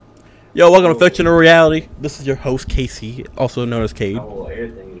Yo, welcome to Fictional Reality. This is your host, Casey, also known as Cade. Well,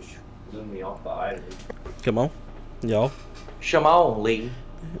 everything just blew me off the island. Come on, y'all. Shamon Lee.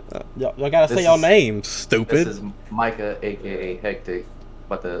 Y'all gotta say This y'all is names, this stupid. is Micah, aka Hectic,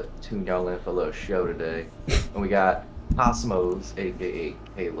 about to tune y'all in for a little show today. And we got Cosmos, aka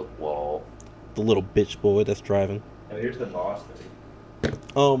Caleb Wall. The little bitch boy that's driving. Oh, here's the boss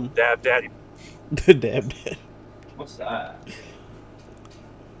thing. Dab Daddy. The dad. What's that?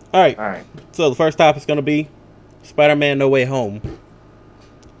 Alright, All right. so the first topic's gonna be Spider-Man No Way Home.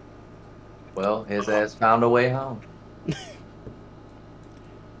 Well, his ass found a way home.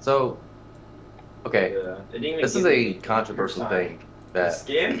 So, okay, It didn't even this give is me a the controversial sign. thing that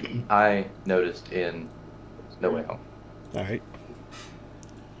Skip? I noticed in No Way Home. Alright.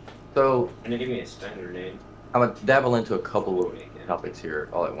 So, And they give me a Spender name. I'm gonna dabble into a couple of topics here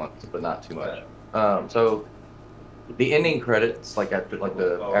all at once, but not too much. So the ending credits, like after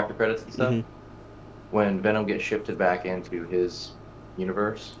the after credits and stuff, Mhm. when Venom gets shifted back into his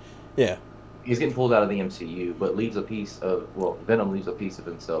universe, Yeah. he's getting pulled out of the MCU, but leaves a piece of Venom leaves a piece of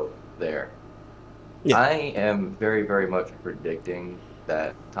himself there. Yeah. I am very, very much predicting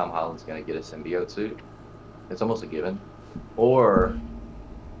that Tom Holland's gonna get a symbiote suit. It's almost a given. Or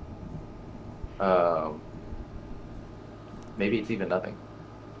um, maybe it's even nothing.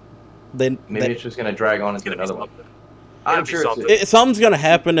 Then Maybe it's just gonna drag on into another one. I'm be sure something. something's gonna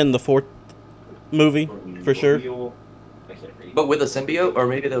happen in the fourth movie for sure. I can't read. but with a symbiote, or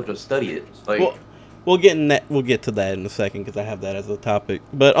maybe they'll just study it. Like, Well, we'll get to that in a second because I have that as a topic.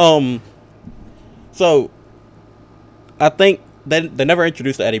 But so I think they never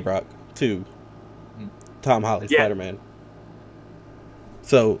introduced Eddie Brock to Tom Holland Yeah. Spider-Man.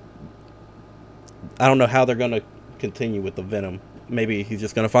 So I don't know how they're gonna continue with the Venom. Maybe he's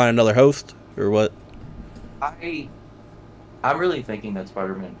just gonna find another host or what? I'm really thinking that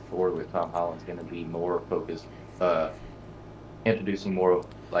Spider-Man 4 with Tom Holland's going to be more focused, introducing more of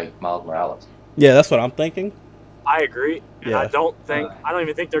like Miles Morales. Yeah, that's what I'm thinking. I agree, and Yeah. I don't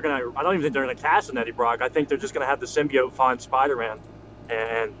even think they're gonna cast an Eddie Brock. I think they're just gonna have the symbiote find Spider-Man,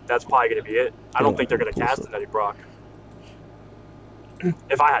 and that's probably gonna be it. I don't think they're gonna cast an Eddie Brock.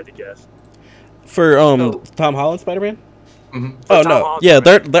 If I had to guess. For So- Tom Holland Spider-Man? Mhm. Oh Tom no. Holland Yeah,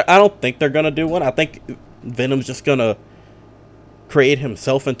 Spider-Man. I don't think they're gonna do one. I think Venom's just gonna create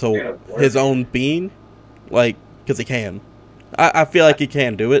himself into his own being, like because he can. I feel like he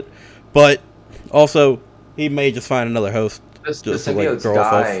can do it, but also he may just find another host The just to symbiotes grow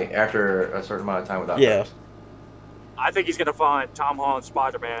off die of. after a certain amount of time without Yeah. hurts. I think he's gonna find Tom Holland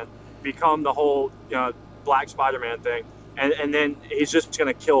Spider-Man, become the whole Black Spider-Man thing, and then he's just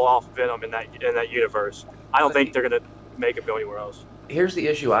gonna kill off Venom in that universe. I don't think they're gonna make him go anywhere else. Here's the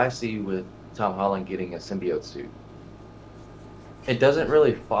issue I see with Tom Holland getting a symbiote suit. It doesn't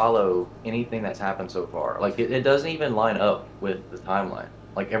really follow anything that's happened so far. Like it doesn't even line up with the timeline.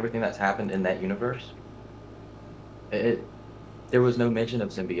 Like everything that's happened in that universe. It there was no mention of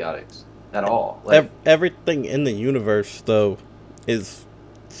symbiotics at all. Like Everything in the universe though is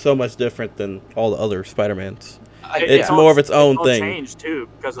so much different than all the other Spider-Mans. It's yeah, more of its own all thing. changed too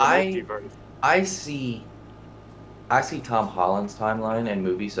because of the multiverse. I see Tom Holland's timeline and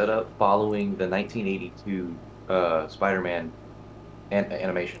movie setup following the 1982 Spider-Man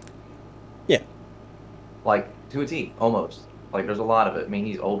animation. Yeah. Like to a T, almost. Like there's a lot of it. I mean,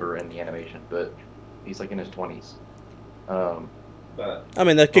 he's older in the animation, but he's like in his 20s. But I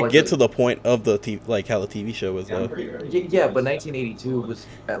mean, that could like get the- to the point of the like how the TV show is yeah, I'm though. pretty ready. Yeah, but 1982 was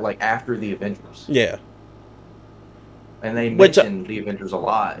like after the Avengers, Yeah. and they Which- mentioned the Avengers a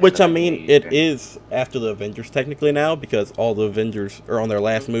lot. in Which the I mean, it 1982. is after the Avengers technically now because all the Avengers are on their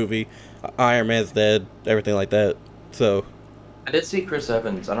last movie. Iron Man's dead, everything like that. So I did see Chris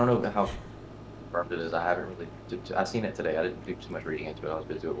Evans. I don't know how confirmed it is. I haven't really. I seen it today. I didn't do too much reading into it. I was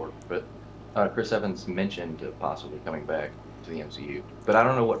busy at work. But Chris Evans mentioned possibly coming back to the MCU, but I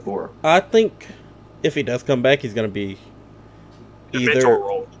don't know what for. I think if he does come back, he's gonna be The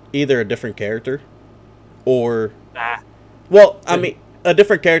mental either role. a different character, or Nah. well, I mean a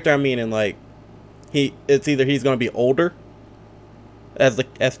different character. I mean, in like it's either he's gonna be older as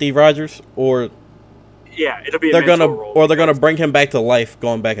Steve Rogers, or Yeah, it'll be a they're mental gonna role. they're gonna bring him back to life,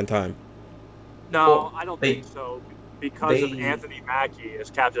 going back in time. No, Well, I don't they- think so. Because of they- Anthony Mackie as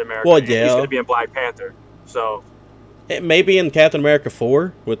Captain America. Well, and he's yeah. going to be in Black Panther. So, It maybe in Captain America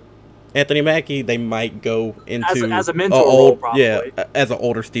 4 with Anthony Mackie, they might go into as a mentor role, probably. as an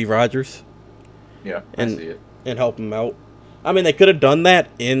older Steve Rogers Yeah, And- I see it. and help him out. I mean, they could have done that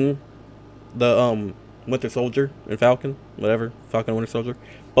in the Winter Soldier and Falcon, whatever, Falcon and Winter Soldier.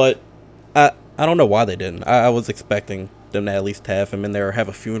 But I don't know why they didn't. I was expecting them to at least have him in there or have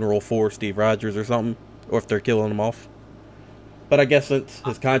a funeral for Steve Rogers or something, or if they're killing him off. But I guess since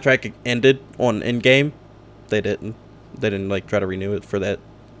his contract ended on Endgame, they didn't like try to renew it for that.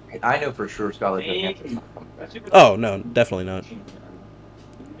 I know for sure Scarlett Johansson's not coming back. Oh no, definitely not.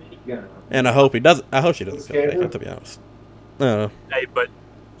 And I hope he doesn't. I hope she doesn't come back. To be honest, I don't know. Hey, but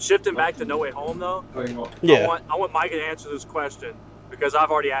shifting back to No Way Home though, Yeah. I want Mike to answer this question because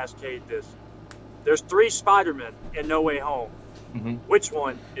I've already asked Kate this. There's 3 Spider-Men in No Way Home. Mm-hmm. Which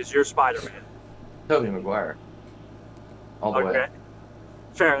one is your Spider-Man? Tobey Maguire. All the Okay, way.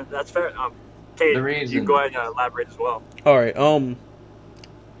 fair. That's fair. Kate, The reason- you can go ahead and elaborate as well. All right.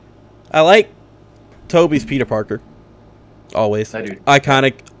 I like Toby's Peter Parker. Always. I do.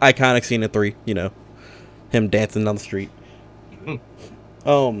 Iconic scene in 3. You know, him dancing down the street.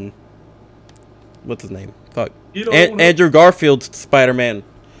 What's his name? Fuck. Andrew Garfield's Spider-Man.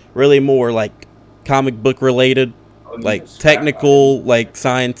 Really more like comic book related, like technical, like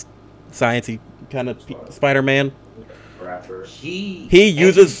sciencey kind of Spider-Man. He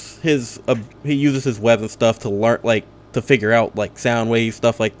uses his webs and stuff to learn, like to figure out like sound waves,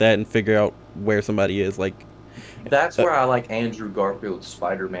 stuff like that, and figure out where somebody is. Like that's where I like Andrew Garfield's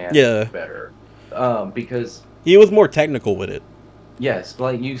Spider-Man better, because he was more technical with it. Yes,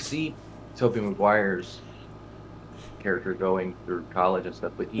 like you see Tobey Maguire's character going through college and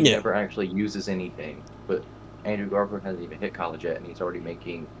stuff, but he never actually uses anything. But Andrew Garfield hasn't even hit college yet, and he's already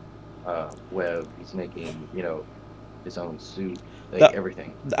making web. He's making his own suit, like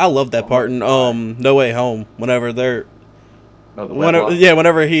everything. I love that part in No Way Home. Whenever they're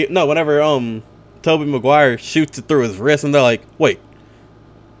whenever Tobey Maguire shoots it through his wrist, and they're like, wait,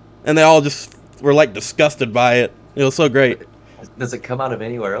 and they all just were like disgusted by it. It was so great. Does it come out of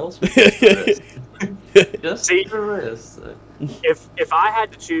anywhere else? Just See, the wrist. If I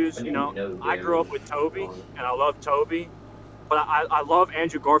had to choose, I grew up with Tobey, and I love Tobey, but I love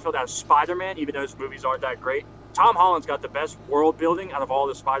Andrew Garfield as Spider-Man, even though his movies aren't that great. Tom Holland's got the best world building out of all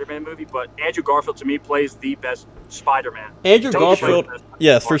the Spider-Man movies, but Andrew Garfield to me plays the best Spider-Man. Andrew Garfield,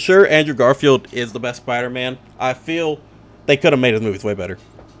 yes, for sure. Andrew Garfield is the best Spider-Man. I feel they could have made his movies way better.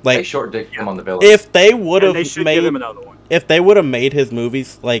 Like they short dicked him on the villain. If they would have give him another one. If they would have made his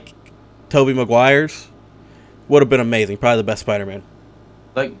movies like Tobey Maguire's, would have been amazing. Probably the best Spider-Man.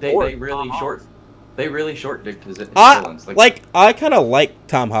 Like they really short dicked his villains. I kind of like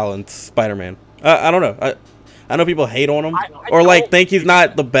Tom Holland's Spider-Man. I don't know. I know people hate on him or think he's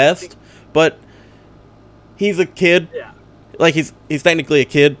not the best, but he's a kid. Yeah. Like he's technically a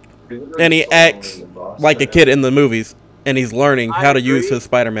kid, and he acts like a kid in the movies, and he's learning how to use his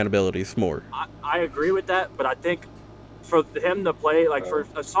Spider-Man abilities more. I agree with that, but I think for him to play, like for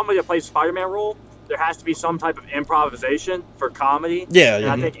somebody to play Spider-Man role, there has to be some type of improvisation for comedy. Yeah, and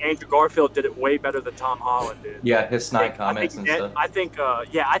I think Andrew Garfield did it way better than Tom Holland did. Yeah, his snide comments and stuff. I think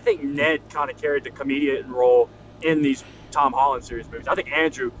Ned kind of carried the comedian role in these Tom Holland series movies. I think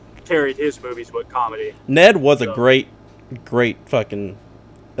Andrew carried his movies with comedy. Ned was a great fucking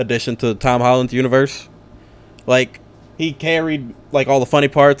addition to Tom Holland's universe. Like, he carried like all the funny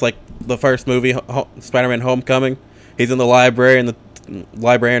parts, like the first movie, Spider-Man: Homecoming. He's in the library, and the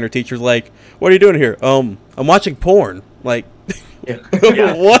librarian or teacher's like, "What are you doing here?" I'm watching porn. Like,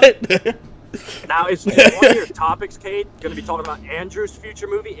 what? Now, is one of your topics, Kate, going to be talking about Andrew's future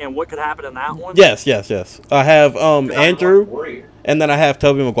movie and what could happen in that one? Yes. I have Andrew, and then I have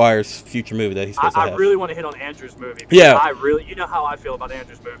Tobey Maguire's future movie that he's supposed to have. I really want to hit on Andrew's movie. Because you know how I feel about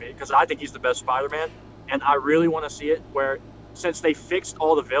Andrew's movie, because I think he's the best Spider-Man, and I really want to see it where, since they fixed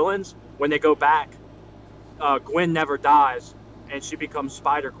all the villains, when they go back, Gwen never dies, and she becomes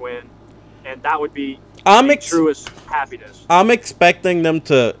Spider-Gwen, and that would be the truest happiness. I'm expecting them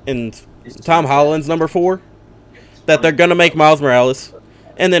to, in Tom Holland's number 4, that they're going to make Miles Morales,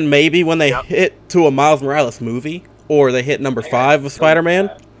 and then maybe when they hit to a Miles Morales movie, or they hit number 5 of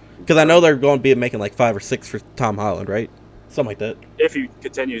Spider-Man, because I know they're going to be making like 5 or 6 for Tom Holland, right? Something like that. If he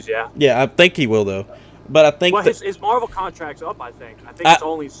continues, yeah. Yeah, I think he will, though. But I think his Marvel contract's up, I think. I think it's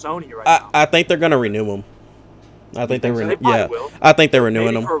only Sony right now. I think they're going to renew him. I think they're will. I think they're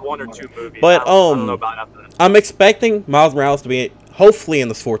renewing Maybe them for 1 or 2 movies. But I don't know about after that. I'm expecting Miles Morales to be hopefully in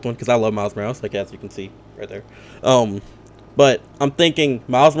this 4th one, because I love Miles Morales, like as you can see right there. But I'm thinking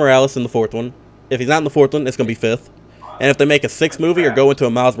Miles Morales in the 4th one. If he's not in the 4th one, it's gonna be 5th. And if they make a 6th movie or go into a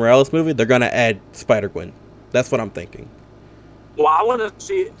Miles Morales movie, they're gonna add Spider-Gwen. That's what I'm thinking. Well, I want to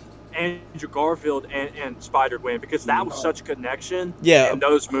see Andrew Garfield and Spider-Gwen, because that was such a connection in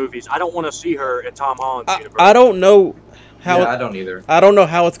those movies. I don't want to see her in Tom Holland's universe. I don't know how. I don't either. I don't know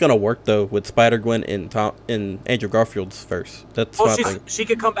how it's gonna work though with Spider-Gwen in Andrew Garfield's verse. That's well, she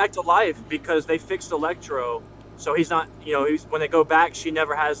could come back to life because they fixed Electro, So he's not, when they go back, she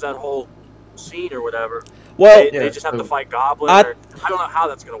never has that whole scene or whatever. Well, They just have to so fight Goblin, I or I don't know how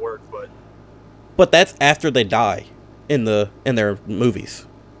that's gonna work, but that's after they die in their movies.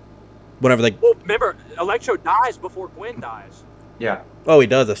 Whenever they well, remember, Electro dies before Gwen dies. yeah, oh he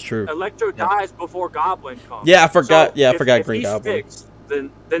does, that's true. Electro yeah. dies before Goblin comes. Yeah, I forgot. So Yeah, I if, forgot if Green he's Goblin. fixed,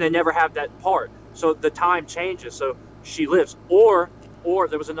 then they never have that part. So the time changes. So she lives, or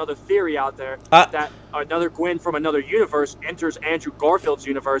there was another theory out there I that another Gwen from another universe enters Andrew Garfield's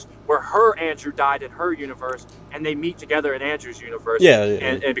universe, where her Andrew died in her universe, and they meet together in Andrew's universe yeah.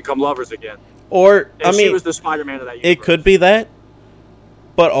 and become lovers again. Or I And she mean, was the Spider-Man of that universe. it could be that,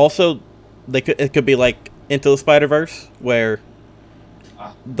 but also it could be like Into the Spider-Verse where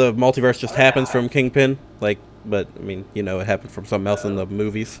the multiverse just happens from Kingpin. Like, but I mean, it happened from something else in the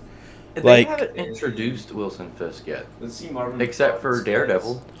movies. They Like haven't introduced Wilson Fisk yet, Let's see Marvin. except for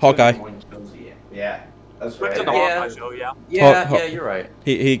Daredevil. Hawkeye. Yeah, that's Went to right. the Yeah. Hawkeye show, yeah. Yeah, you're right.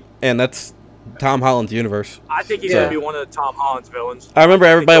 He and that's Tom Holland's universe. I think he's Yeah. gonna be one of Tom Holland's villains. I remember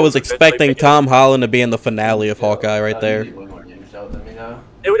think everybody they'll was eventually expecting make it. Tom Holland to be in the finale of Hawkeye right there. It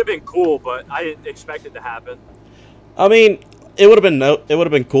would have been cool, but I didn't expect it to happen. I mean, it would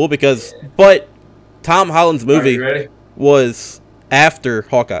have been cool because, but Tom Holland's movie ready? was after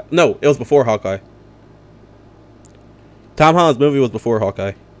Hawkeye. No, it was before Hawkeye. Tom Holland's movie was before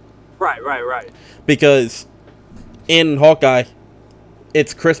Hawkeye Right. because in Hawkeye,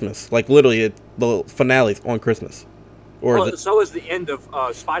 it's Christmas. Like literally, the finale's on Christmas, or Well, so is the end of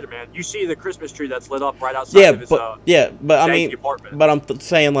Spider-Man. You see the Christmas tree that's lit up right outside yeah, of his but I janky mean, apartment. but I'm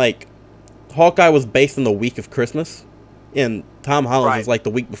saying like, Hawkeye was based in the week of Christmas, and Tom Holland's was Right. like the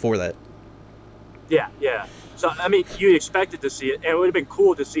week before that. Yeah. So I mean, you expected to see it, and it would have been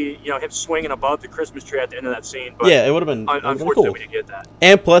cool to see him swinging above the Christmas tree at the end of that scene. But Yeah, it would have been unfortunately, cool. we didn't get that.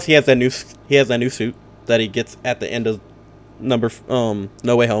 And plus, he has that new suit that he gets at the end of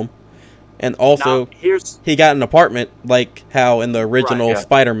No Way Home, and also Now, here's he got an apartment like how in the original Right, yeah.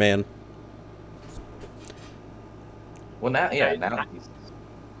 Spider-Man. Well, now Yeah, he's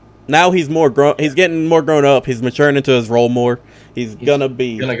Now he's more grown. He's getting more grown up. He's maturing into his role more. He's gonna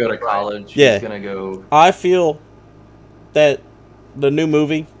be. gonna go to college. Yeah. He's gonna go. I feel that the new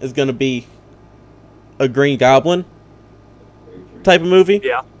movie is gonna be a Green Goblin type of movie.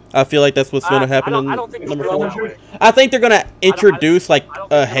 yeah. I feel like that's what's gonna happen I in don't think number it's going 4. that way. I think they're gonna introduce like I don't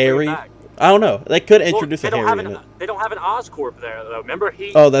think a they'll bring it Harry. back. I don't know. They could Well, introduce they a don't Harry have in an it. they don't have an Oscorp there though. Remember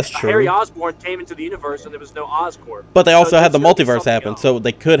Oh, that's true. Harry Osborn came into the universe and there was no Oscorp. But they So also had the there's gonna be multiverse something happen, else. so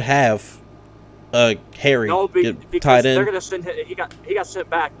they could have Harry No, get because tied they're in, gonna send him. He got sent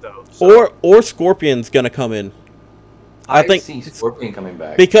back though. So. or Scorpion's gonna come in. I think see Scorpion coming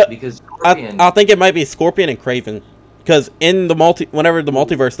back because Scorpion. I think it might be Scorpion and Kraven, because in the whenever the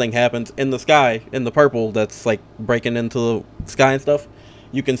multiverse thing happens in the sky in the purple that's like breaking into the sky and stuff,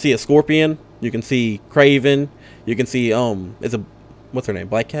 you can see a Scorpion, you can see Kraven, you can see what's her name,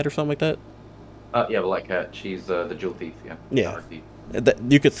 Black Cat or something like that. Yeah, Black Cat. She's the jewel thief. Yeah. Yeah. Power thief.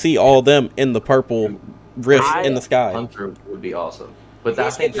 You could see all of them in the purple rift in the sky. Hunter would be awesome, but He's I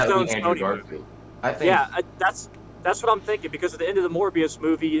think his that would be own Andrew Sony Garfield. I think. Yeah, that's what I'm thinking, because at the end of the Morbius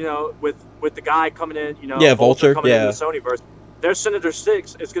movie, with the guy coming in, Yeah, Vulture, coming yeah. into the Sonyverse, their Sinister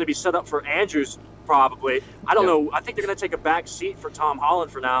Six is going to be set up for Andrews probably. I don't Yeah. know. I think they're going to take a back seat for Tom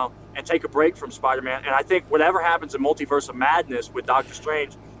Holland for now and take a break from Spider-Man. And I think whatever happens in Multiverse of Madness with Doctor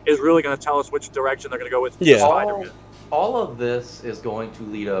Strange is really going to tell us which direction they're going to go with Yeah. Spider-Man. All of this is going to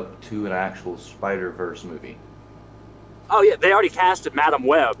lead up to an actual Spider-Verse movie. Oh yeah, they already casted Madam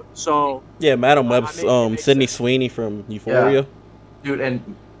Web, so Yeah, Madam I Web's mean, it makes Sydney sense. Sweeney from Euphoria. Dude,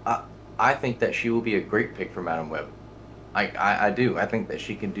 and I think that she will be a great pick for Madam Web. I do. I think that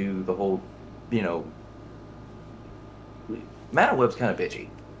she can do the whole, Madam Web's kind of bitchy.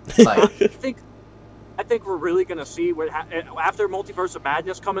 Like, I think we're really going to see what after Multiverse of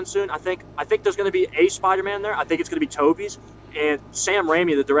Madness coming soon. I think there's going to be a Spider-Man there. I think it's going to be Tobey's, and Sam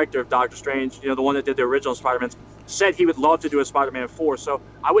Raimi, the director of Doctor Strange, the one that did the original Spider-Man, said he would love to do a Spider-Man 4. So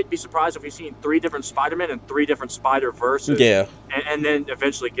I wouldn't be surprised if we've seen 3 different Spider-Men and 3 different Spider-Verses. Yeah. And then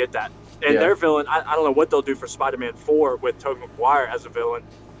eventually get that. And Yeah. their villain, I don't know what they'll do for Spider-Man 4 with Tobey Maguire as a villain,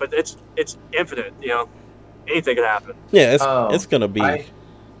 but it's infinite. Anything could happen. Yeah, it's gonna be. I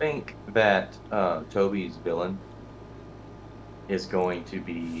think that Toby's villain is going to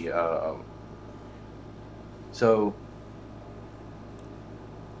be so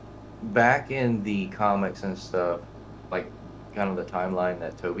back in the comics and stuff, like kind of the timeline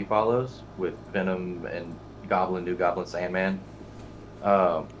that Toby follows with Venom and Goblin, New Goblin, Sandman.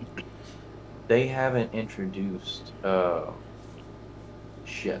 They haven't introduced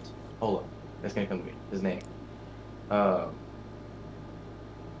shit. Hold on, that's gonna come to me. His name. um,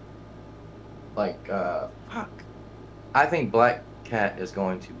 fuck. I think Black Cat is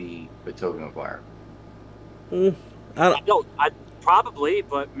going to be with Tobey Maguire. Mm, I, I probably,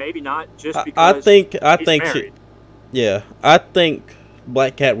 but maybe not, just I because think he's she. married. Yeah, I think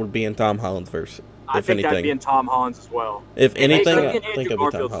Black Cat would be in Tom Holland's verse. I If think that'd be anything, in Tom Holland's as well. if It may anything, be I in think Andrew it'd be Tom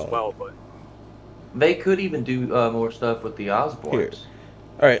Garfield's as Holland. well, but They could even do more stuff with the Here, Osborns.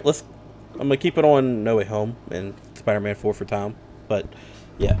 all right. I'm gonna keep it on No Way Home and Spider-Man 4 for Tom. But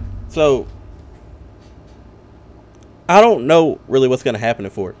yeah, so I don't know really what's gonna happen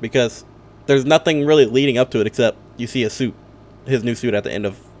in 4 because there's nothing really leading up to it except you see his new suit at the end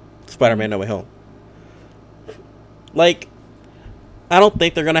of Spider-Man No Way Home. Like, I don't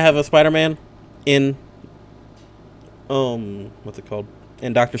think they're gonna have a Spider-Man in what's it called?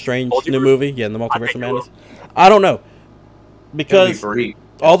 In Doctor Strange new Multiverse? movie. Yeah, in the I Multiverse think of they Madness. I don't know. It'll be Because brief.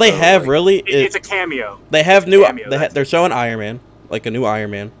 all they So, have like, really is it's a cameo. they have It's a new cameo, that's they're showing Iron Man, like a new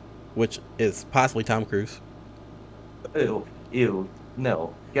Iron Man, which is possibly Tom Cruise. Ew,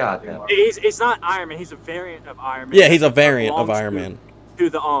 no, God no. It's not Iron Man. He's a variant of Iron Man. Yeah, he's a that variant of belongs Iron Man. To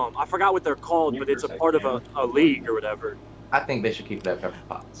the I forgot what they're called, but it's a part of a league or whatever. I think they should keep that Pepper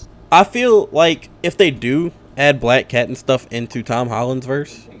Potts. I feel like if they do add Black Cat and stuff into Tom Holland's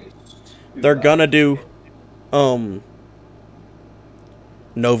verse, they're gonna do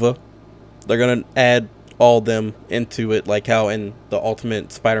Nova. They're gonna add all them into it, like how in the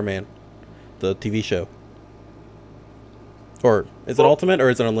Ultimate Spider-Man, the TV show. Or is it Ultimate or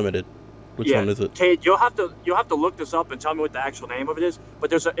is it Unlimited? Which one is it? Kate, you'll have to look this up and tell me what the actual name of it is.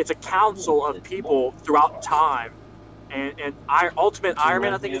 But it's a council of people throughout time, and Ultimate Iron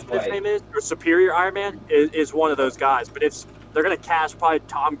Man, I think is what his name is, or Superior Iron Man is one of those guys. But they're gonna cast probably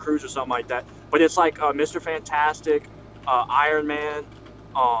Tom Cruise or something like that. But it's like Mr. Fantastic, Iron Man,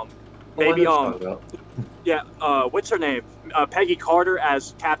 maybe yeah, what's her name? Peggy Carter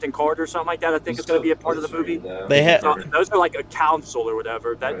as Captain Carter or something like that. I think it's going to be a part of the movie. They have Those are like a council or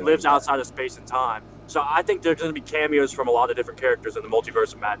whatever that lives outside of space and time. So I think there's going to be cameos from a lot of different characters in the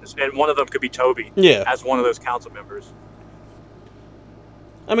Multiverse of Madness, and one of them could be Toby as one of those council members.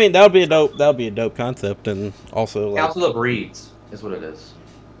 I mean, that would be a dope concept, and also like Council of Reeds is what it is.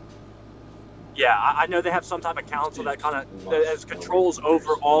 Yeah, I know they have some type of council that kind of has controls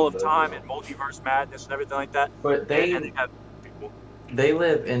over all of time and Multiverse Madness and everything like that. But they have people. They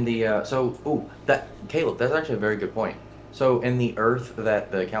live in the Caleb, that's actually a very good point. So in the Earth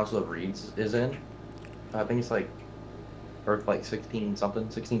that the Council of Reeds is in, I think it's like Earth like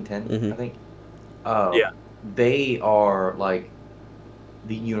 1610, I think. They are like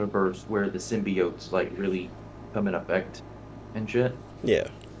the universe where the symbiotes like really come in effect and shit. Yeah.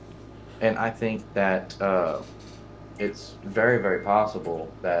 And I think that it's very, very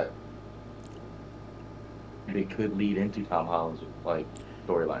possible that it could lead into Tom Holland's like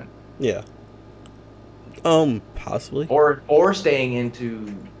storyline. Yeah. Possibly. Or staying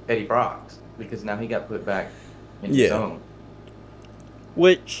into Eddie Brock's, because now he got put back in his own.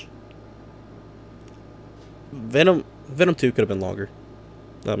 Which Venom 2 could have been longer.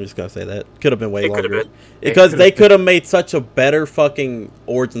 I'm just gonna say that. Could have been way longer. Because they could have made such a better fucking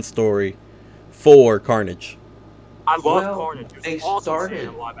origin story for Carnage. I love Carnage. They awesome started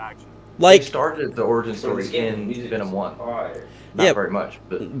in live action. Like, they started the origin story in Venom 1. Not very much,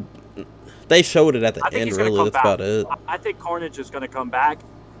 but they showed it at the end, really. That's about it. I think Carnage is going to come back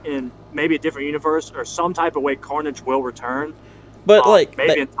in maybe a different universe or some type of way. Carnage will return. But like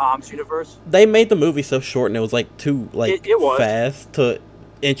maybe in Tom's universe. They made the movie so short and it was like too like it was fast to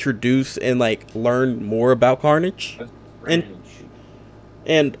introduce and like learn more about Carnage.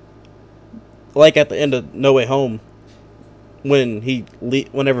 And like at the end of No Way Home,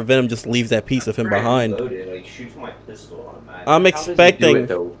 whenever Venom just leaves that piece of him behind, I'm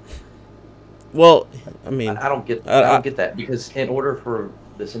expecting. Well, I mean, I don't get that, because in order for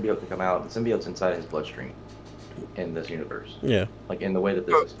the symbiote to come out, the symbiote's inside his bloodstream in this universe. Yeah, like in the way that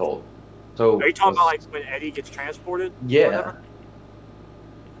this is told. So are you talking about like when Eddie gets transported? Yeah.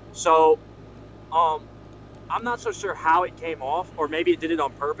 So, I'm not so sure how it came off, or maybe it did it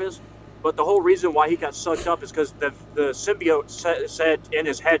on purpose. But the whole reason why he got sucked up is because the symbiote said in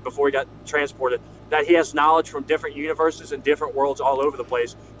his head before he got transported that he has knowledge from different universes and different worlds all over the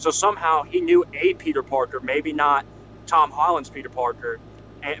place. So somehow he knew a Peter Parker, maybe not Tom Holland's Peter Parker,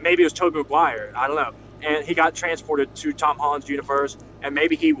 and maybe it was Tobey Maguire. I don't know. And he got transported to Tom Holland's universe, and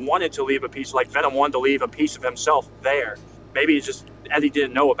maybe he wanted to leave a piece, like Venom wanted to leave a piece of himself there. Maybe it's just Eddie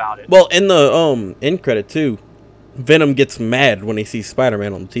didn't know about it. Well, in the end credit too, Venom gets mad when he sees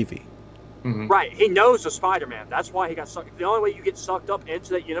Spider-Man on the TV. Right, he knows the Spider-Man. That's why he got sucked. The only way you get sucked up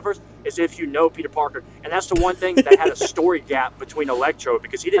into that universe is if you know Peter Parker, and that's the one thing that had a story gap between Electro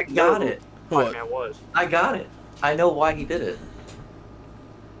because he didn't know who Spider-Man was. I got it. I know why he did it.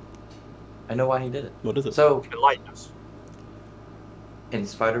 What is it? So, Enlighten us. in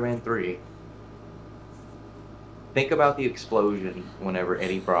Spider-Man 3, think about the explosion whenever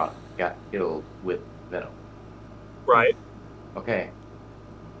Eddie Brock got killed with Venom. Right. Okay.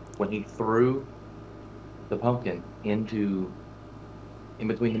 When he threw the pumpkin in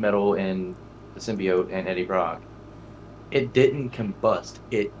between the metal and the symbiote and Eddie Brock, it didn't combust.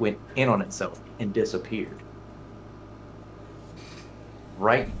 It went in on itself and disappeared.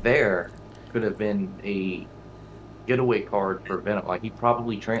 Right there could have been a getaway card for Venom. Like, he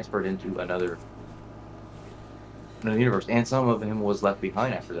probably transferred into another universe, and some of him was left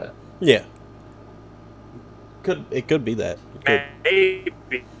behind after that. Yeah. It could be that. Maybe.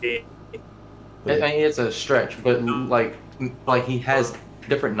 I mean, it's a stretch, but like he has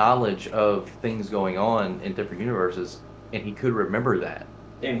different knowledge of things going on in different universes, and he could remember that.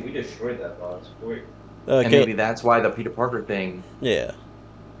 Damn, we destroyed that boss. Quick. And maybe that's why the Peter Parker thing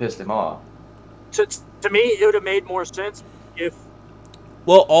pissed him off. To me, it would have made more sense if.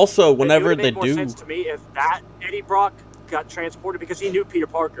 Well, also, whenever they do. It would have made more sense to me if that Eddie Brock got transported because he knew Peter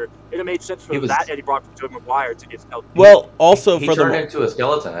Parker. It would have made sense for that Eddie Brock to Tobey Maguire to get. Well, also he for turned into a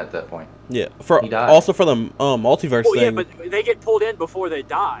skeleton at that point. Yeah, he died. Also for the multiverse thing. Yeah, but they get pulled in before they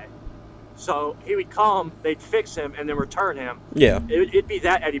die. So he would come, they'd fix him, and then return him. Yeah. It'd be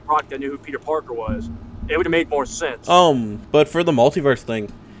that Eddie Brock that knew who Peter Parker was. It would have made more sense. But for the multiverse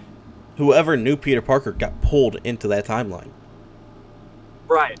thing, whoever knew Peter Parker got pulled into that timeline.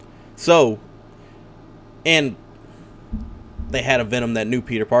 Right. So, and they had a Venom that knew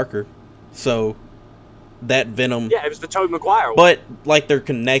Peter Parker. So, that Venom... Yeah, it was the Tobey Maguire one. But, like, they're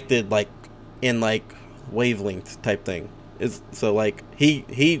connected, like, in, like, wavelengths type thing. So, like,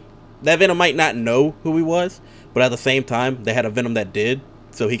 that Venom might not know who he was, but at the same time, they had a Venom that did,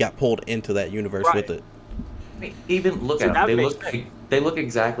 so he got pulled into that universe with it. I mean, even look at them. They look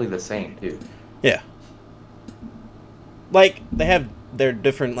exactly the same, too. Yeah. Like, they have their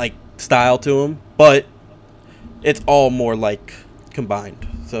different, like, style to them, but it's all more, like, combined.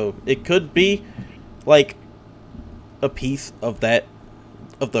 So, it could be, like, a piece of the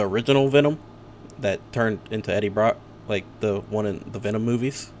original Venom that turned into Eddie Brock, like the one in the Venom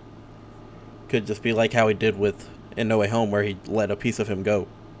movies. Could just be like how he did in No Way Home, where he let a piece of him go.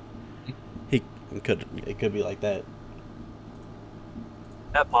 It could be like that.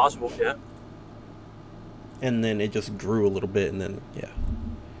 That possible, yeah. And then it just grew a little bit, and then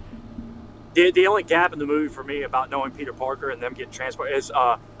The only gap in the movie for me about knowing Peter Parker and them getting transported is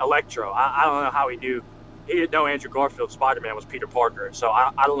Electro. I don't know how he knew. He didn't know Andrew Garfield's Spider-Man was Peter Parker, so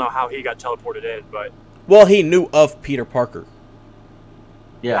I don't know how he got teleported in, but... Well, he knew of Peter Parker.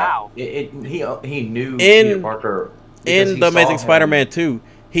 Yeah. How? He knew Peter Parker. In The Amazing Spider-Man 2,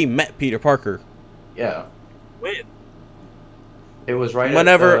 he met Peter Parker. Yeah. When? It was right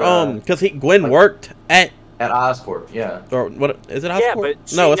whenever, because Gwen worked at Oscorp, yeah. Or what is it? Oscorp? Yeah, but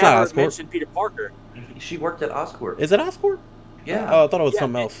she no, it's not never Oscorp. mentioned Peter Parker. She worked at Oscorp. Is it Oscorp? Yeah. Oh, I thought it was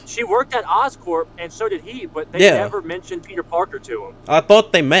something else. She worked at Oscorp, and so did he, but they never mentioned Peter Parker to him. I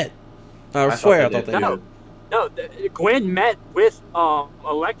thought they met. I swear I thought they did. No, Gwen met with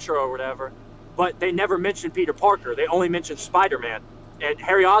Electro or whatever, but they never mentioned Peter Parker. They only mentioned Spider-Man. And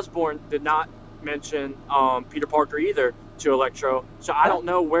Harry Osborn did not mention Peter Parker either to Electro, so I don't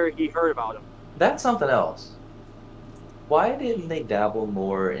know where he heard about him. That's something else. Why didn't they dabble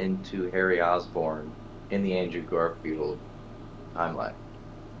more into Harry Osborn in the Andrew Garfield timeline?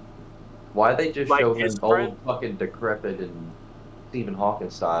 Why they just show him old fucking decrepit and Stephen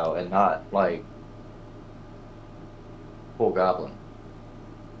Hawking style and not like full Goblin?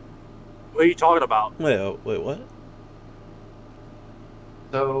 What are you talking about? Wait, what?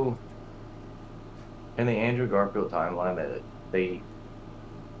 So, in the Andrew Garfield timeline, they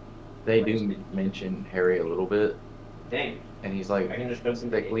do mention Harry a little bit. Dang. And he's like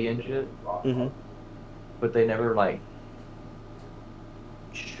thickly and shit. Mm-hmm. But they never like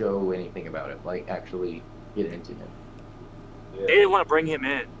show anything about it, like actually get into him. They didn't want to bring him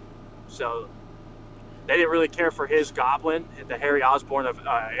in, so they didn't really care for his Goblin, the Harry Osborn of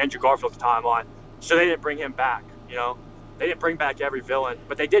Andrew Garfield's timeline, so they didn't bring him back. You know, they didn't bring back every villain,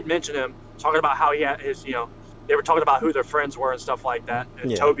 but they did mention him, talking about how he had his, they were talking about who their friends were and stuff like that.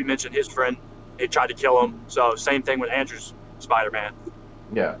 And Toby mentioned his friend, he tried to kill him. So same thing with Andrew's Spider-Man.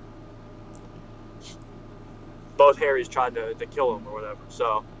 Yeah. Both Harrys tried to kill him or whatever. So.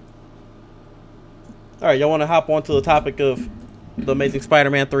 All right, y'all want to hop on to the topic of The Amazing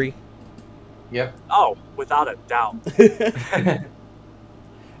Spider-Man 3? Yep. Oh, without a doubt,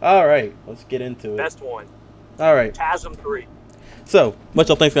 All right, let's get into it. best one. All right. TASM 3. So, what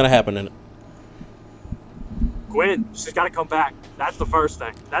y'all think's gonna happen in it? Gwen, she's got to come back. That's the first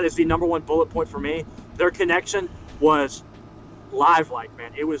thing. That is the number one bullet point for me. Their connection was live-like,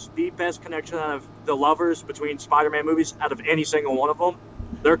 man. It was the best connection out of the lovers between Spider-Man movies out of any single one of them.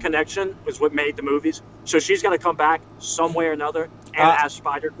 Their connection was what made the movies. So she's got to come back some way or another, and as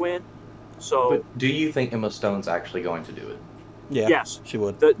Spider-Gwen. So, But do you think Emma Stone's actually going to do it? Yeah. yes, She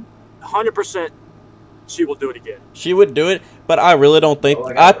would. 100% she will do it again. She would do it, but I really don't think. Oh,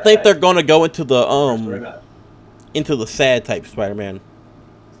 I I got think Brad. they're gonna go into the sad type Spider-Man.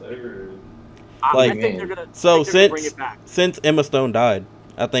 I Like- think they're gonna. So they're gonna bring it back. since Emma Stone died,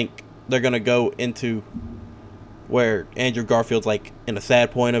 I think they're gonna go into where Andrew Garfield's like in a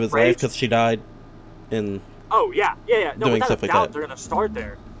sad point of his life Rage. because she died, and Oh yeah. No, doing without stuff a like doubt, that. they're gonna start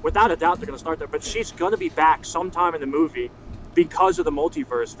there. Without a doubt, they're gonna start there. But she's gonna be back sometime in the movie because of the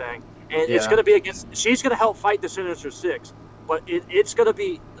multiverse thing, and it's Yeah. gonna be against. She's gonna help fight the Sinister Six, but it's gonna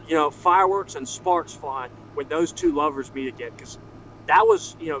be fireworks and sparks flying when those two lovers meet again. Because that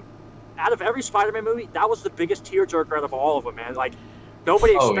was out of every Spider-Man movie, that was the biggest tearjerker out of all of them, man. Like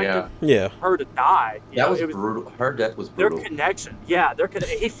nobody Oh, expected yeah, her to die. That was It was brutal. Her death was their brutal. connection. Yeah,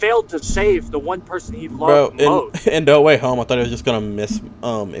 he failed to save the one person he bro. loved most. In No Way Home, I thought I was just gonna miss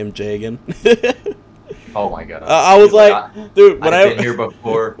MJ again. Oh my god. I was like, dude, I've been here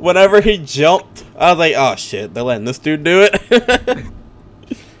before. whenever he jumped, I was like, oh shit, they're letting this dude do it.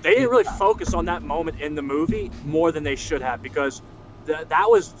 They didn't really focus on that moment in the movie more than they should have, because that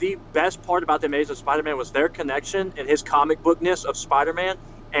was the best part about The Amazing Spider-Man was their connection and his comic bookness of Spider-Man.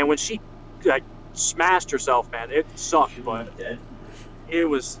 And when she smashed herself, man, it sucked, but it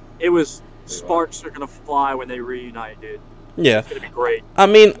was sparks are gonna fly when they reunite, dude. Yeah, It's gonna be great. I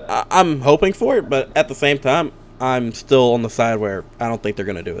mean, I'm hoping for it, but at the same time, I'm still on the side where I don't think they're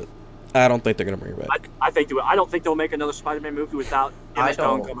gonna do it. I don't think they're gonna bring it back. I think I don't think they'll make another Spider-Man movie without Emma I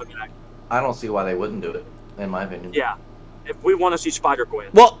Stone don't. coming back. I don't see why they wouldn't do it, in my opinion. Yeah, if we want to see Spider-Gwen.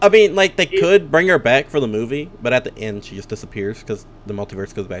 Well, I mean, like they could bring her back for the movie, but at the end she just disappears because the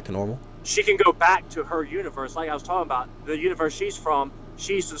multiverse goes back to normal. She can go back to her universe, like I was talking about. The universe she's from,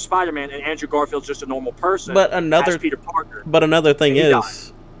 she's the Spider-Man, and Andrew Garfield's just a normal person. But another as Peter Parker. But another thing He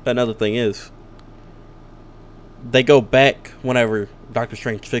is, they go back whenever Doctor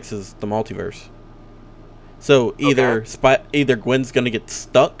Strange fixes the multiverse. So either either Gwen's gonna get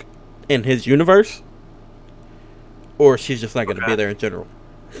stuck in his universe, or she's just not gonna be there in general.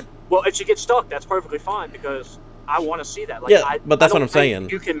 Well, if she gets stuck, that's perfectly fine, because I want to see that. Like, Yeah, but that's I what don't I'm think saying.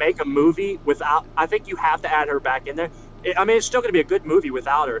 You can make a movie without. I think you have to add her back in there. I mean, it's still going to be a good movie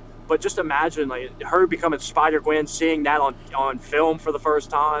without her. But just imagine like her becoming Spider-Gwen, seeing that on film for the first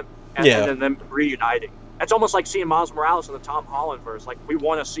time, and then them reuniting. It's almost like seeing Miles Morales in the Tom Holland verse. Like, we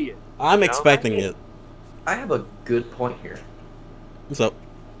want to see it. I'm expecting it. I have a good point here. So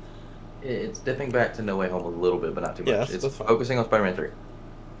It's dipping back to No Way Home a little bit, but not too much. Yes, It's that's fine. focusing on Spider-Man 3.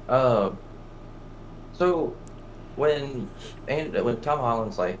 So when Tom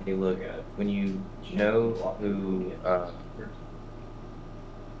Holland's like, hey, look, when you know who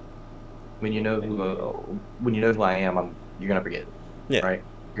I am, you're gonna forget. Yeah. Right?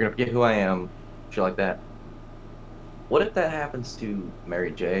 You're gonna forget who I am, shit like that. What if that happens to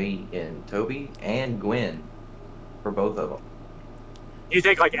Mary J. and Toby and Gwen for both of them? You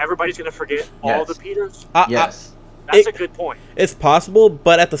think like everybody's going to forget all the Peters? Yes. That's a good point. It's possible,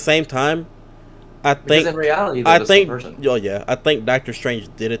 but at the same time, I Because think in reality, they're the same person. Oh yeah, I think Doctor Strange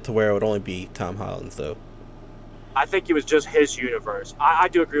did it to where it would only be Tom Holland. So I think it was just his universe. I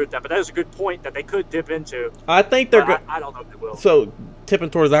do agree with that, but that is a good point that they could dip into. I think they're But I don't know if they will. So tipping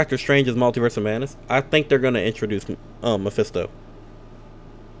towards Doctor Strange's Multiverse of Madness, I think they're going to introduce Mephisto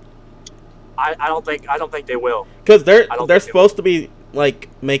I don't think they will. because they're I don't think they supposed to be like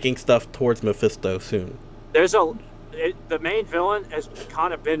making stuff towards Mephisto soon. There's the main villain has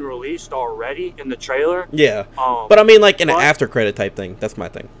kind of been released already in the trailer. Yeah, but I mean like in an but- after credit type thing. That's my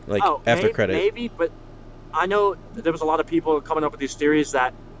thing. Like after credit. Maybe, but I know there was a lot of people coming up with these theories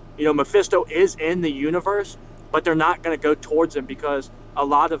that Mephisto is in the universe, but they're not going to go towards him because a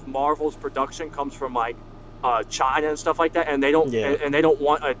lot of Marvel's production comes from like China and stuff like that, and they don't and they don't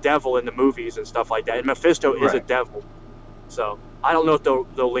want a devil in the movies and stuff like that. And Mephisto is a devil, so I don't know if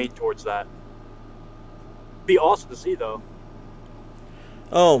they'll lean towards that. Be awesome to see though.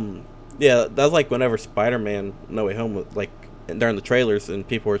 Yeah, that's like whenever Spider-Man No Way Home was like during the trailers and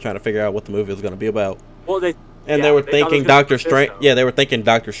people were trying to figure out what the movie was going to be about. Well, they were thought it thinking was Doctor Mephisto. Strange. Yeah, they were thinking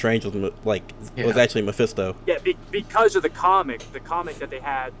Doctor Strange was was actually Mephisto. Yeah, because of the comic that they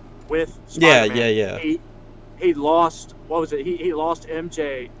had with Yeah, Spider-Man. yeah. He lost, what was it? He lost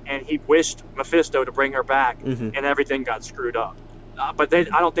MJ, and he wished Mephisto to bring her back, Mhm. and everything got screwed up. But I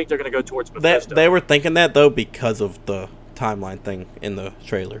don't think they're going to go towards They Mephisto. were thinking that though because of the timeline thing in the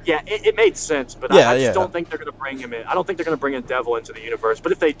trailer. Yeah, it made sense, but Yeah, I just yeah. don't think they're going to bring him in. I don't think they're going to bring in Devil into the universe.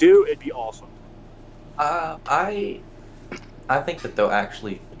 But if they do, it'd be awesome. I think that they'll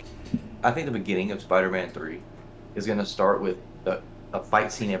actually. I think the beginning of Spider-Man 3 is going to start with a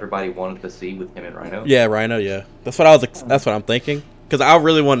fight scene everybody wanted to see with him and Rhino. Yeah, Rhino. Yeah, that's what that's what I'm thinking. Because I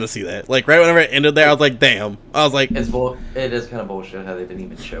really wanted to see that. Like right whenever it ended there, I was like, "Damn!" I was like, It is kind of bullshit how they didn't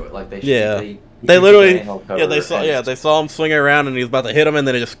even show it. Like they should. Yeah. They They used literally, the handheld yeah, cover they saw him swing around and he was about to hit him, and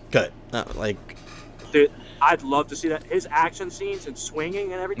then it just cut. Like, Dude, I'd love to see that. His action scenes and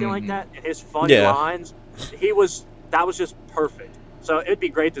swinging and everything like Mhm. that, and his funny Yeah. lines, that was just perfect. So it'd be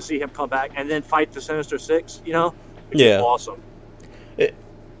great to see him come back and then fight the Sinister Six. It'd Yeah. be awesome. It-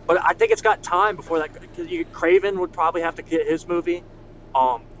 But I think it's got time before that. Because Craven would probably have to get his movie.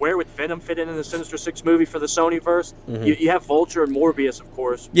 Where would Venom fit in the Sinister Six movie for the Sonyverse? Mhm. You have Vulture and Morbius, of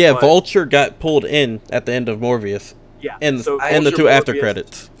course. yeah, but, Vulture got pulled in at the end of Morbius Yeah. in so in the Vulture, two after Morbius-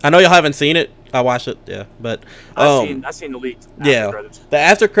 credits. I know y'all haven't seen it. I watched it. Yeah, but I've seen the leaked after yeah, credits. the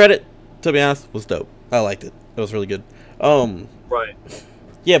after credit, to be honest, was dope. I liked it. It was really good. Right.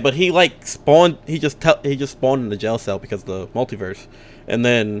 Yeah, but he like spawned. He just spawned in the jail cell because of the multiverse, and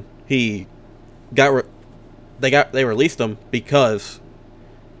then he they released him because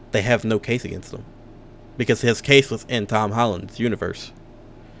they have no case against him because his case was in Tom Holland's universe.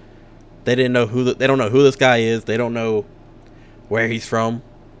 They didn't know they don't know who this guy is. They don't know where he's from.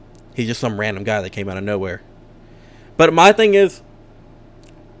 He's just some random guy that came out of nowhere. But my thing is,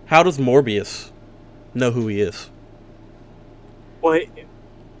 how does Morbius know who he is? Well,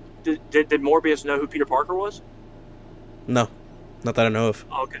 did Morbius know who Peter Parker was? No, not that I know of.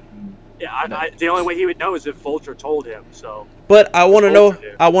 Okay. Yeah, the only way he would know is if Vulture told him. So. But I want to know. Vulture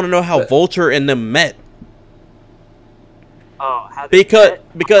did. I want to know how But- Vulture and them met. How they Because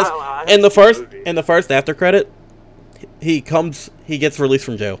met? because I haven't in the seen first movie. after credit, he gets released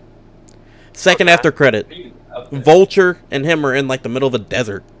from jail. Second Okay. after credit, Vulture and him are in like the middle of a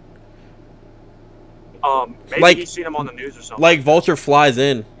desert. Maybe like- he's seen him on the news or something. Like Vulture flies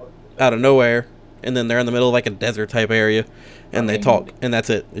in out of nowhere, and then they're in the middle of like a desert type area, and they talk, and that's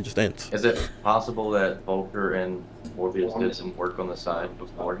it. It just ends. Is it possible that Vulture and Morbius did some work on the side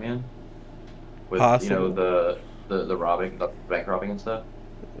beforehand? With Possible. the robbing, the bank robbing and stuff?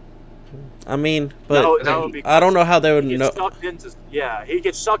 I mean, but no, I because don't know how they would he know. gets sucked into he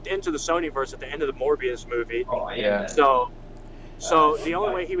gets sucked into the Sonyverse at the end of the Morbius movie. Oh, Yeah. So the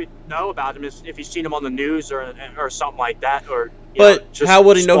only way he would know about him is if he's seen him on the news or something like that, or But just how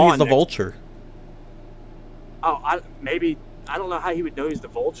would he know he's spawn the next- Vulture? I don't know how he would know he's the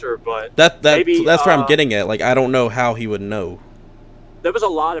Vulture, but That's maybe, where I'm getting at. Like I don't know how he would know. there was a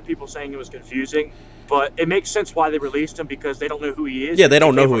lot of people saying it was confusing. But it makes sense why they released him because they don't know who he is. Yeah, they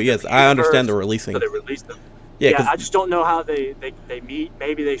don't know came who from he the is. I understand the universe, releasing. So they released him. Yeah, Yeah, 'cause I just don't know how they meet.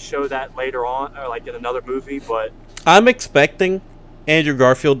 Maybe they show that later on, or like in another movie. But I'm expecting Andrew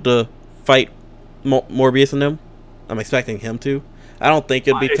Garfield to fight Morbius and them. I'm expecting him to. I don't think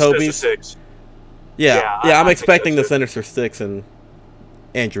it'd be it's Toby's. Sinister Six. Yeah, Yeah, yeah. I I'm think expecting so the too. Sinister Six and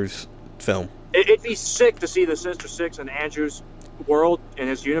Andrew's film. It'd be sick to see the Sinister Six in Andrew's world in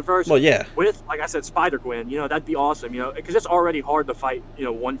his universe. Well, yeah, With, like I said, Spider-Gwen. That'd be awesome. Because it's already hard to fight.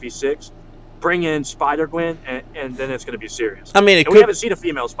 1v6. Bring in Spider-Gwen, and then it's going to be serious. I mean it And we could haven't seen a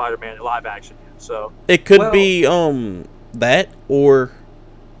female Spider-Man in live action yet, so. Well, be that or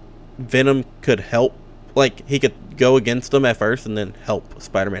Venom could help. Like he could go against them at first and then help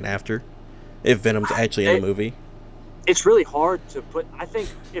Spider-Man after, if Venom's actually in the movie. It's really hard to put. I think,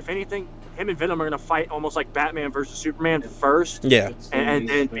 if anything, him and Venom are going to fight almost like Batman versus Superman first, Yeah, and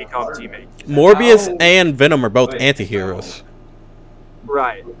then become teammates. Morbius and Venom are both anti-heroes.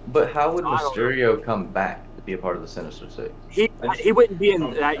 Right. But how would I don't know. Mysterio come back to be a part of the Sinister Six? He wouldn't be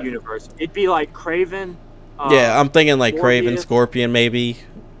in that universe. It'd be like Craven. Yeah, I'm thinking like Kraven, Morbius. Scorpion, maybe.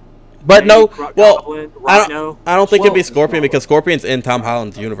 But maybe no, well, Goblin, I Rhino. don't think it'd be Well- Scorpion because Scorpion's in Tom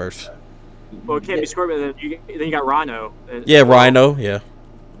Holland's universe. Well, it can't be Scorpion. Then you got Rhino. Yeah, Rhino. Yeah,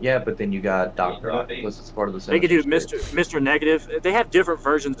 Yeah, but then you got Doctor Octopus as part of the They Sinister could do Six. Mr. Negative. They have different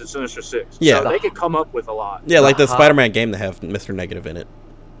versions of Sinister Six. Yeah. So they could come up with a lot. yeah, like the Uh-huh. Spider-Man game that have Mr. Negative in it.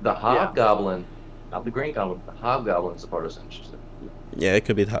 The Hobgoblin, not the Green Goblin, the Hobgoblin is a part of Sinister Six. Yeah, it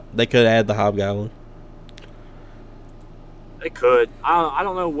could be. They could add the Hobgoblin. They could. I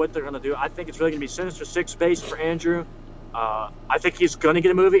don't know what they're gonna do. I think it's really gonna be Sinister Six based for Andrew. I think he's gonna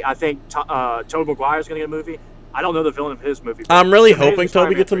get a movie. I think Tobey Maguire's gonna get a movie. I don't know the villain of his movie. But I'm really the Amazing hoping Toby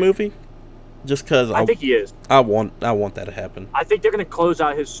Spider-Man gets a 3, movie, just because I think he is. I want that to happen. I think they're going to close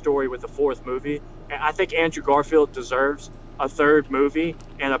out his story with the 4th movie. And I think Andrew Garfield deserves a 3rd movie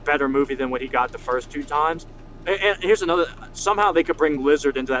and a better movie than what he got the first 2 times. And here's another. Somehow they could bring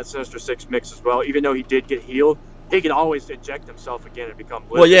Lizard into that Sinister Six mix as well. Even though he did get healed, he could always inject himself again and become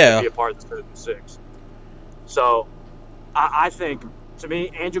Lizard Well, yeah. and be a part of the Sinister Six. So I think, to me,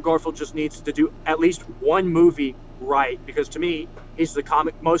 Andrew Garfield just needs to do at least one movie right, because to me, he's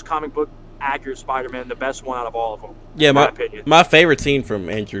the most comic book accurate Spider-Man, the best one out of all of them. Yeah, in my opinion. my favorite scene from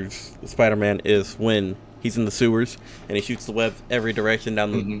Andrew's Spider-Man is when he's in the sewers and he shoots the web every direction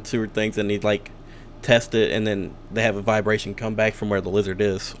down the sewer things, and he like test it, and then they have a vibration come back from where the Lizard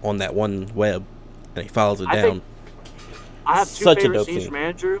is on that one web, and he follows it down. I have 2 favorite scenes from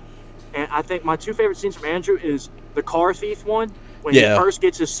Andrew, and I think my 2 favorite scenes from Andrew is the car thief one, when he first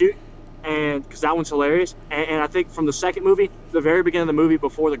gets his suit, and because that one's hilarious. And I think from the second movie, the very beginning of the movie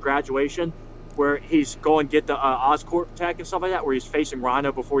before the graduation, where he's going to get the Oscorp tech and stuff like that, where he's facing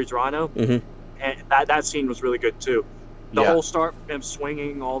Rhino before he's Rhino, and that scene was really good too. The whole start, him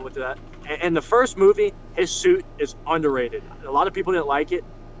swinging all the way to that. And the first movie, his suit is underrated. A lot of people didn't like it.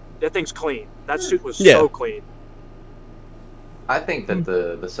 That thing's clean. That suit was so clean. I think that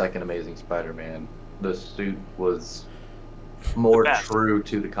the second Amazing Spider-Man, the suit was more true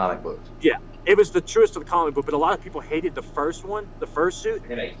to the comic books. Yeah, it was the truest of the comic book, but a lot of people hated the first one, the first suit.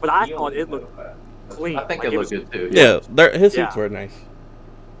 But I thought it looked clean. I think it looked good too. Yeah, his suits were nice.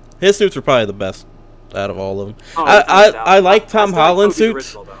 His suits were probably the best out of all of them. Oh, I like Tom Holland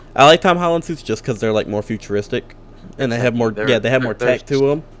suits. I like Tom Holland suits just because they're like more futuristic, and they have more more tech to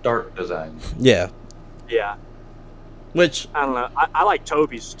them. Dark design. Yeah. Yeah. Which I don't know. I like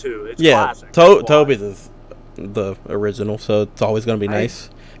Toby's too. It's classic. Toby's is the original, so it's always going to be nice.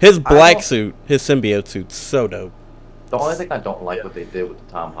 His black suit, his symbiote suit's so dope. The only thing I don't like what they did with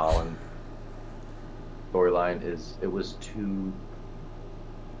the Tom Holland storyline is it was too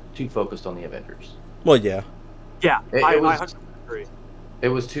focused on the Avengers. Well, yeah. Yeah, I 100% agree. It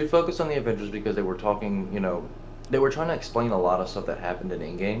was too focused on the Avengers because they were talking, they were trying to explain a lot of stuff that happened in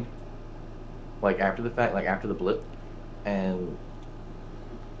Endgame, like after the fact, like after the blip, and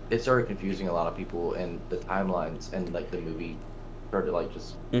it started confusing a lot of people, and the timelines and like the movie started like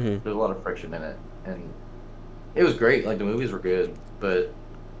just there's a lot of friction in it, and it was great. Like the movies were good, but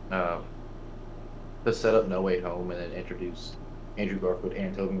to set up No Way Home and then introduce Andrew Garfield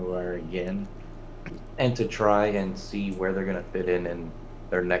and Tobey Maguire again, and to try and see where they're gonna fit in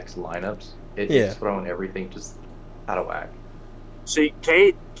their next lineups, it's thrown everything just out of whack. See,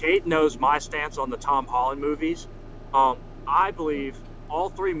 Kate knows my stance on the Tom Holland movies. I believe all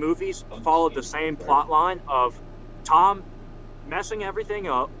 3 movies followed the same plot line of Tom messing everything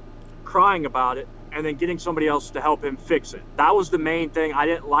up, crying about it, and then getting somebody else to help him fix it. That was the main thing I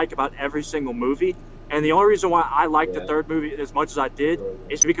didn't like about every single movie. And the only reason why I liked the 3rd movie as much as I did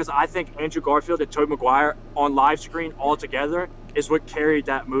is because I think Andrew Garfield and Tobey Maguire on live screen all together is what carried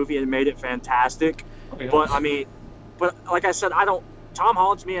that movie and made it fantastic. But like I said, Tom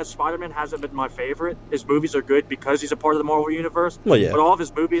Holland to me as Spider-Man hasn't been my favorite. His movies are good because he's a part of the Marvel Universe. Well, yeah. But all of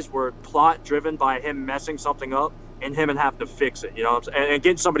his movies were plot driven by him messing something up and him having to fix it, what I'm saying? And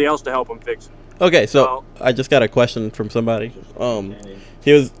getting somebody else to help him fix it. Okay, so I just got a question from somebody.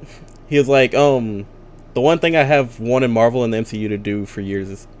 He was like, the one thing I have wanted Marvel and the MCU to do for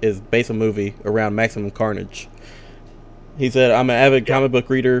years is base a movie around Maximum Carnage. He said, I'm an avid comic book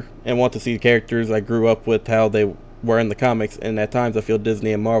reader and want to see the characters I grew up with how they were in the comics, and at times I feel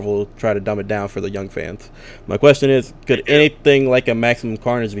Disney and Marvel try to dumb it down for the young fans. My question is, could anything like a Maximum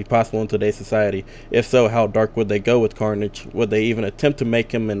Carnage be possible in today's society? If so, how dark would they go with Carnage? Would they even attempt to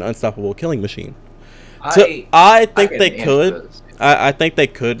make him an unstoppable killing machine? I think they could. I think they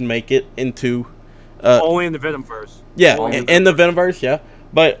could make it into only in the Venomverse. Yeah, in the Venomverse, yeah.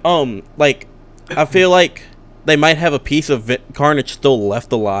 But I feel like they might have a piece of Carnage still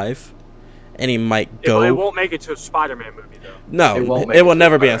left alive, and he might go. It won't make it to a Spider-Man movie, though. No, it will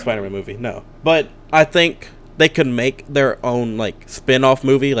never be a Spider-Man movie. No, but I think they could make their own spin-off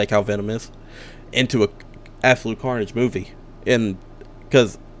movie, like how Venom is, into a absolute Carnage movie, and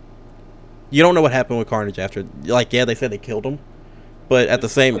because you don't know what happened with Carnage after. They said they killed him, but at the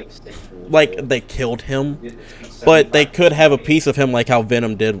same, they killed him, but they could have a piece of him like how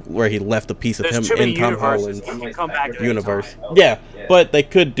Venom did, where he left a piece of him in Tom Holland's universe. Yeah, but they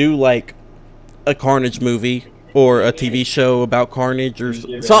could do a Carnage movie or a TV show about Carnage or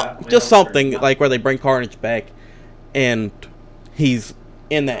just something where they bring Carnage back and he's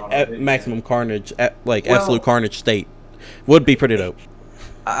in that Maximum Carnage, absolute Carnage state. Would be pretty dope.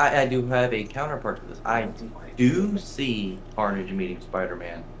 I do have a counterpart to this. I do see Carnage meeting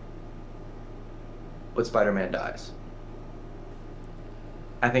Spider-Man, but Spider-Man dies.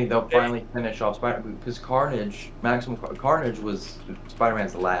 I think they'll finally finish off Spider-Man because Carnage was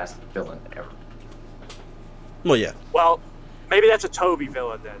Spider-Man's last villain ever. Well, yeah. Well, maybe that's a Toby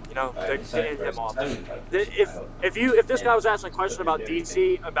villain then. You know, Alright, to the second end him person, off. 75%. If this guy was asking a question about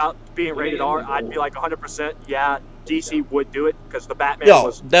DC about being rated R, I'd be like 100%. Yeah, DC would do it because the Batman Yo,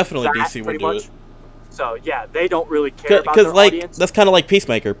 was definitely that, DC would pretty do much. it. So yeah, they don't really care about Because their like audience. that's kind of like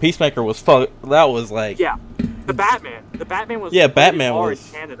Peacemaker. Peacemaker was that was like Yeah, the Batman was Yeah, rated Batman R was-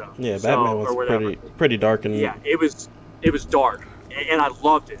 in Canada. yeah, so, Batman or was whatever. pretty dark and Yeah, it was dark, and I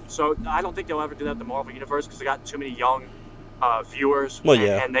loved it. So I don't think they'll ever do that in the Marvel universe because they got too many young viewers. Well,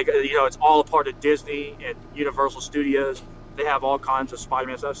 yeah. and they it's all a part of Disney and Universal Studios. They have all kinds of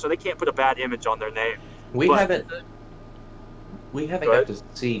Spider-Man stuff, so they can't put a bad image on their name. We But- haven't Go got ahead. to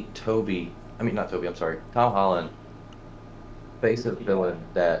see not Toby, I'm sorry, Tom Holland face a villain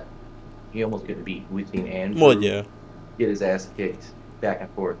that he almost get beat. We've seen Andrew well, yeah. get his ass kicked back and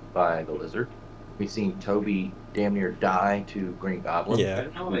forth by the Lizard. We've seen Toby damn near die to Green Goblin. Yeah.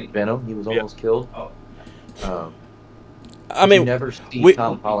 With Venom, he was almost killed. Oh. I mean, you never see we-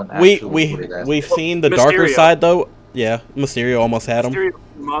 Tom Holland we actually get his ass we've kicked. seen the darker Mysterio. side though. Yeah, Mysterio almost had him. Mysterio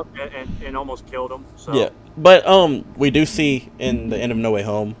came up and almost killed him. So. Yeah, but we do see in the end of No Way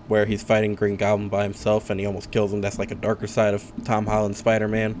Home where he's fighting Green Goblin by himself and he almost kills him. That's like a darker side of Tom Holland's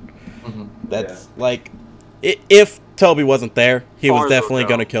Spider-Man. Mhm. That's like, if Toby wasn't there, he was Far as definitely it'll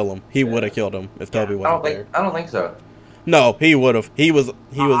gonna go. kill him. He would have killed him if Toby I wasn't there. don't think so. No, he would have. He was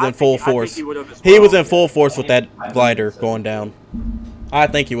I in full think- I think force. he would have as He was well. in full force with that glider going down. I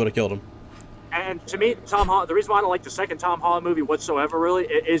think he would have killed him. And to me, Tom Holland, the reason why I don't like the second Tom Holland movie whatsoever, really,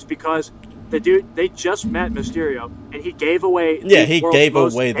 is because the dude, they just met Mysterio, and he gave away Yeah, the he world's gave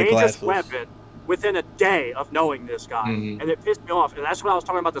most away the dangerous glasses. weapon within a day of knowing this guy. Mhm. And it pissed me off. And that's what I was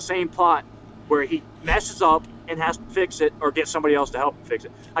talking about, the same plot where he messes up and has to fix it or get somebody else to help him fix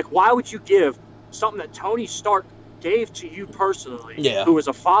it. Like, why would you give something that Tony Stark gave to you personally, Yeah. who was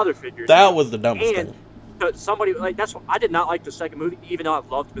a father figure? to That you, was the dumbest And- thing. to somebody like that's what I did not like the second movie, even though I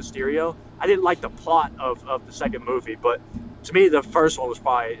loved Mysterio. I didn't like the plot of the second movie, but to me the first one was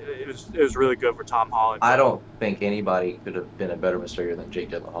probably it was really good for Tom Holland. I don't think anybody could have been a better Mysterio than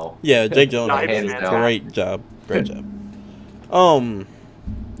Jake Gyllenhaal. Yeah, Jake No, he Gyllenhaal. was Hands fantastic. down. Great job. Great job.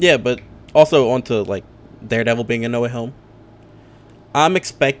 Yeah, but also onto like Daredevil being in No Way Home. I'm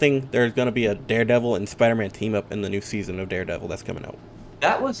expecting there's gonna be a Daredevil and Spider-Man team up in the new season of Daredevil that's coming out.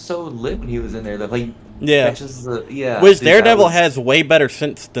 That was so lit when he was in there. That like Yeah, catches the which dude, Daredevil that was- has way better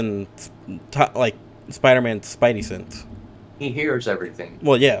sense than like Spider-Man's Spidey sense. He hears everything.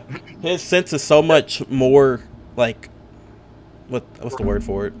 Well, yeah, his sense is so much more like what's the word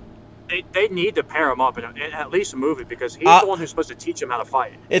for it? They need to pair him up in at least a movie because he's Uh, the one who's supposed to teach him how to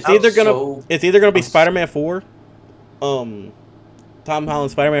fight. It's That either was gonna so- it's either gonna be I'm s- Spider-Man 4, Tom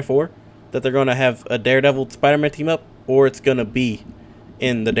Holland Spider-Man 4, that they're gonna have a Daredevil Spider-Man team up, or it's gonna be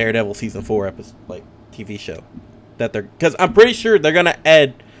in the Daredevil season 4 episode like TV show that they're because I'm pretty sure they're gonna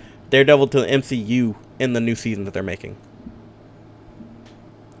add Daredevil to the MCU in the new season that they're making.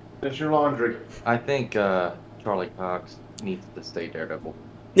 That's your laundry. I think Charlie Cox needs to stay Daredevil.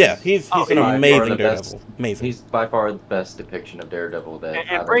 Yeah, he's Oh, an by far amazing the Daredevil. best. Amazing. He's by far the best depiction of Daredevil that And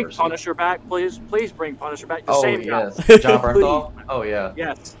I've bring ever seen. Punisher back, please. Please bring Punisher back. The Oh same guy. yes, John Bernthal. Oh yeah.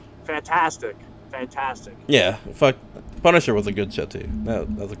 Yes, fantastic. Yeah, fuck. Punisher was a good show too. That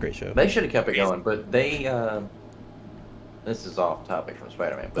was a great show. They should have kept it going, but they. This is off topic from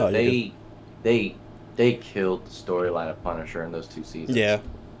Spider-Man, but Oh, you're they killed the storyline of Punisher in those 2 seasons. Yeah,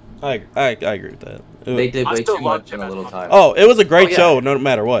 I agree with that. They did I way still too love much in him a as little Punisher. time. Oh, it was a great Oh, yeah. show, no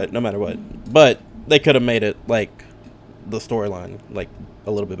matter what. But they could have made it like the storyline like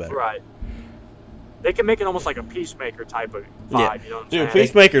a little bit better. Right. They can make it almost like a Peacemaker type of vibe. Yeah. You know what I'm Dude, saying?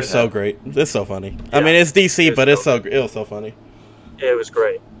 Peacemaker's could so have. great. It's so funny. I Yeah. mean, it's DC, It's but so it was so funny. It was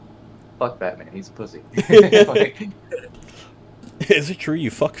great. Fuck Batman, he's a pussy. Is it true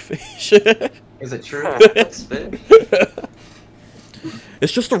you fuck fish? Is it true? That's fish.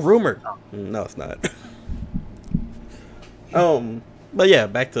 It's just a rumor. No, it's not. But yeah,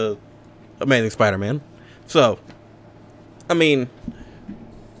 back to Amazing Spider-Man. So, I mean,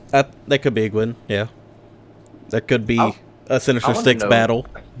 that could be a Gwen. Yeah, that could be I'll- a Sinister I wanna Six know- battle.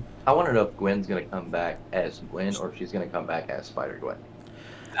 I want to know if Gwen's gonna come back as Gwen or if she's gonna come back as Spider-Gwen.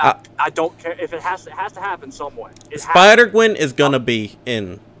 I don't care if it has to happen some way. It has to. Spider-Gwen is gonna be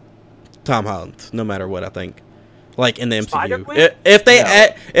in Tom Holland, no matter what. I think, like in the MCU. Spider-Gwen? If they No.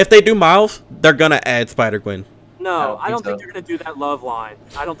 if they do Miles, they're gonna add Spider-Gwen. No, I think don't think so. they're gonna do that love line.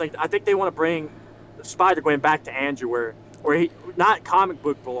 I think they want to bring Spider-Gwen back to Andrew, where he not comic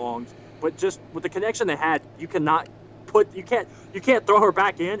book belongs, but just with the connection they had, you can't throw her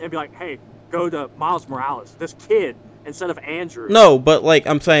back in and be like, hey, go to Miles Morales, this kid, instead of Andrew, No, but like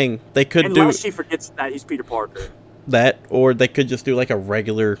I'm saying, they could do unless she forgets that he's Peter Parker. that, or they could just do like a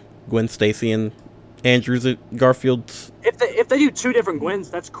regular Gwen Stacy and Andrews Garfield's. If they do two different Gwens,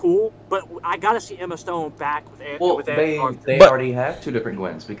 that's cool, but I gotta see Emma Stone back Well, with Andrew they Garfield. they But- already have two different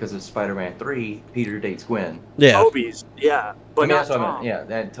Gwens because of Spider-Man 3. Peter dates Gwen. Yeah, Toby's, yeah, but I mean, not that's what I Tom.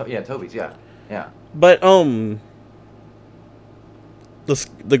 meant. Yeah, yeah, Toby's. Yeah, yeah. but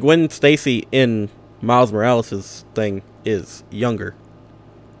the Gwen Stacy in Miles Morales' thing is younger.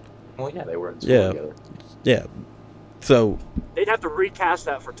 Well, yeah, they were in school Yeah. together. Yeah, so They'd have to recast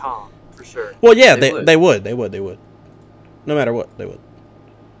that for Tom for sure. well, yeah, They they would. would, no matter what, they would.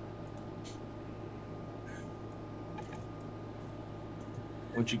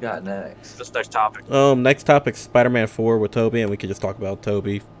 What you got next? This next topic. Next topic, Spider-Man 4 with Tobey, and we could just talk about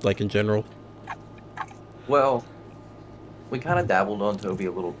Tobey like in general. Well, we kind of dabbled on Toby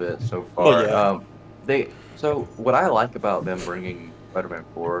a little bit so far. Well, yeah. So what I like about them bringing Spider-Man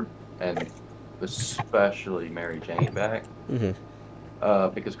forward, and especially Mary Jane back, Hmm.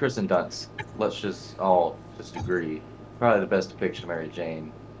 because Kristen Dunst, let's just all just agree, probably the best depiction of Mary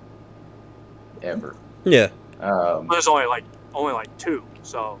Jane ever. Yeah, Um, There's only like two,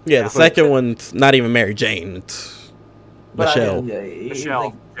 so yeah. The But- second one's not even Mary Jane; it's but Michelle. Michelle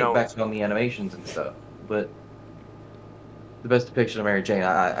think Jones. back on the animations and stuff, but the best depiction of Mary Jane,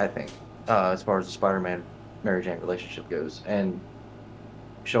 I think, as far as the Spider-Man Mary Jane relationship goes, and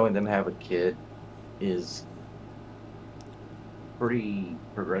showing them have a kid is pretty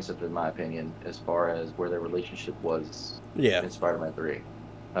progressive in my opinion, as far as where their relationship was Yeah, in Spider-Man 3,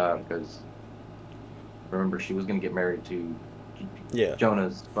 because remember she was going to get married to yeah.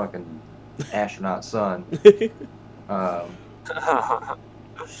 Jonah's fucking astronaut son. Um,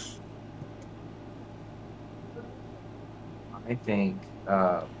 I think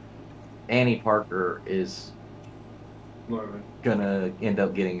Annie Parker is gonna end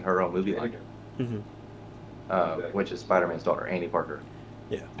up getting her own movie like it, Hmm. which is Spider-Man's daughter, Annie Parker.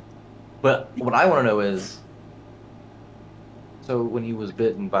 Yeah. But what I want to know is, so when he was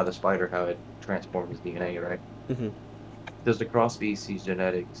bitten by the spider, how it transformed his DNA, right? Hmm. Does the cross-species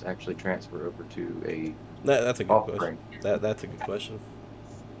genetics actually transfer over to a That's a good offspring? question. That's a good question.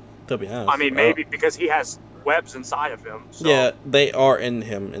 To be honest, I mean, maybe because he has webs inside of him. So. Yeah, they are in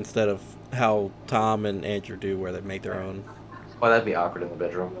him instead of how Tom and Andrew do, where they make their own. Well, that'd be awkward in the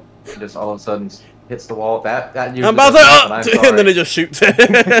bedroom. Just all of a sudden hits the wall. That usually I'm about to, doesn't happen, I'm and then it sorry. just shoots.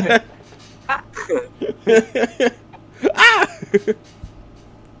 Ah!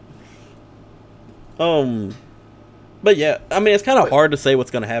 But yeah, I mean, it's kind of hard to say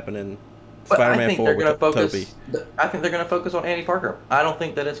what's gonna happen in But I Spider-Man think 4 they're with gonna focus. Tobey. I think they're gonna focus on Annie Parker. I don't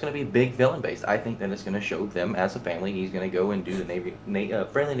think that it's gonna be big villain based. I think that it's gonna show them as a family. He's gonna go and do the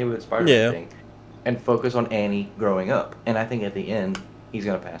friendly neighborhood Spider-Man Yeah. thing, and focus on Annie growing up. And I think at the end he's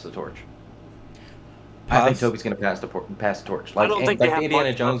gonna pass the torch. I think Poss- Toby's gonna pass the torch. I don't think they have Indiana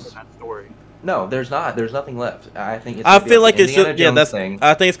much Jones. left in that story. No, there's not. There's nothing left. I think it's. I gonna be feel like like it's Indiana just yeah. Jones That's thing.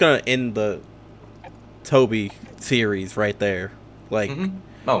 I think it's gonna end the Tobey series right there. Like Mhm.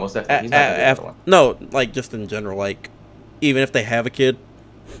 No, most definitely. He's not gonna be another one. no, like just in general. Like even if they have a kid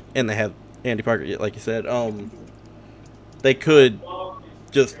and they have Andy Parker, like you said, they could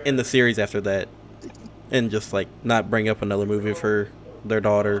just end the series after that and just like not bring up another movie for their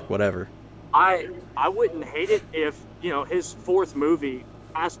daughter, whatever. I wouldn't hate it if his fourth movie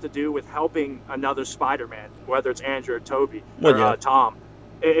has to do with helping another Spider-Man, whether it's Andrew or Toby Well, or yeah. Tom.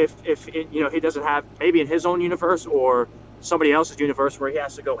 If he doesn't have maybe in his own universe or somebody else's universe where he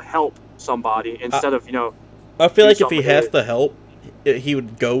has to go help somebody instead of I feel Do like if he something has with to help, he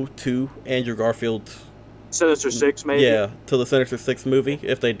would go to Andrew Garfield's Sinister Six maybe. yeah to the Sinister Six movie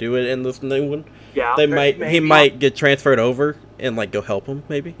if they do it in this new one. Yeah. He maybe. might get transferred over and like go help him.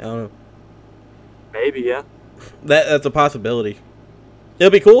 Maybe I don't know. Maybe yeah. That's a possibility. It'll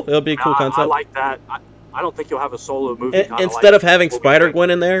be cool. It'll be a cool I concept. like that. I don't think you'll have a solo movie. And, kinda instead like of having what we Spider think. Gwen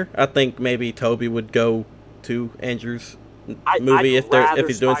in there, I think maybe Toby would go to Andrew's I'd movie if rather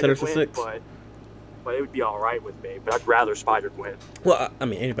he's doing Sinister Spider-Gwen, Six. but it would be all right with me. But I'd rather Spider-Gwen. Well, I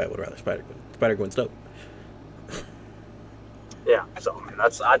mean anybody would rather Spider Gwen. Spider Gwen's dope. Yeah, so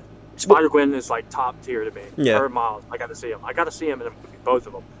Spider-Gwen is like top tier to me. Yeah. Her Miles, I got to see him. I got to see him in a movie, both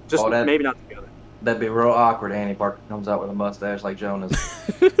of them. Just Oh, that- maybe not together. That'd be real awkward. Annie Parker comes out with a mustache like Jonas.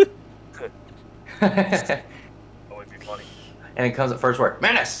 That would be funny. And it comes at first word,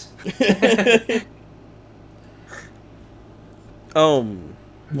 menace.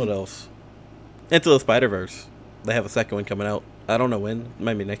 What else? Into the Spider-Verse. They have a second one coming out. I don't know when.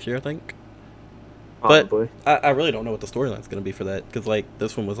 Maybe next year, I think. Probably. But I really don't know what the storyline's going to be for that. Because, like,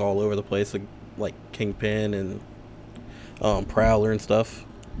 this one was all over the place. Like Kingpin and Prowler and stuff.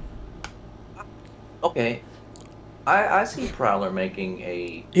 Okay, I see Prowler making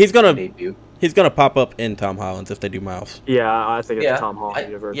a He's gonna debut. he's gonna pop up in Tom Holland's if they do Miles. Yeah, I think it's Yeah, Tom Holland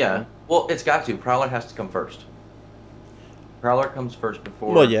universe. yeah. Well, it's got to. Prowler has to come first. Prowler comes first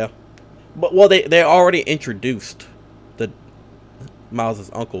before. Well, yeah. But they already introduced the Miles'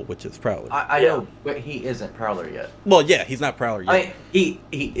 uncle, which is Prowler. I know, but he isn't Prowler yet. Well, yeah, he's not Prowler yet. I mean,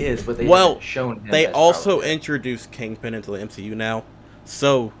 he is, but they haven't shown him. They as also Prowler yet. introduced Kingpin into the MCU now,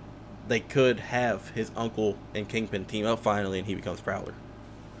 so they could have his uncle and Kingpin team up finally, and he becomes Prowler.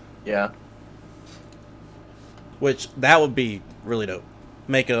 Yeah. Which that would be really dope.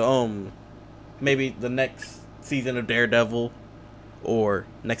 Make a maybe the next season of Daredevil or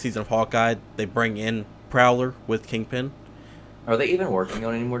next season of Hawkeye, they bring in Prowler with Kingpin. Are they even working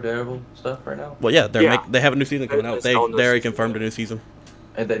on any more Daredevil stuff right now? Well, yeah, they have a new season coming out. They filmed this already season, confirmed yeah. a new season.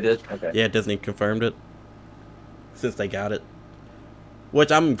 And they did. Okay. Yeah, Disney confirmed it since they got it.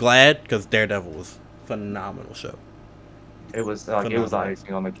 Which I'm glad because Daredevil was a phenomenal show. It was like it was Phenomenal.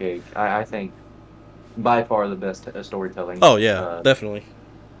 icing on the cake. I think by far the best storytelling. Oh yeah, definitely.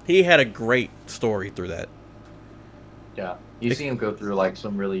 He had a great story through that. Yeah, you see him go through like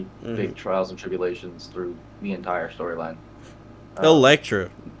some really Mhm. big trials and tribulations through the entire storyline. Elektra.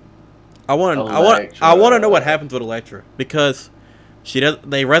 I want to know what happens with Elektra because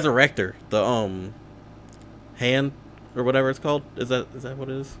they resurrect her. The hand or whatever it's called. Is that what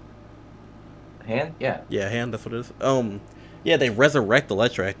it is? Hand, yeah. Yeah, hand. That's what it is. Yeah, they resurrect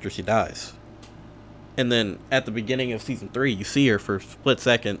Elektra after she dies, and then at the beginning of season 3, you see her for a split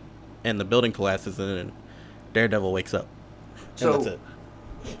second, and the building collapses, and then Daredevil wakes up. And So that's it.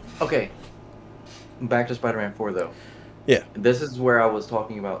 okay, back to Spider-Man 4 though. Yeah. This is where I was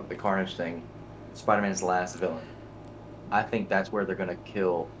talking about the Carnage thing. Spider-Man's last villain. I think that's where they're gonna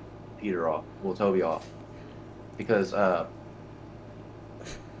kill Peter off. Well, Toby off, because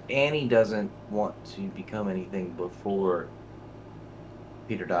Annie doesn't want to become anything before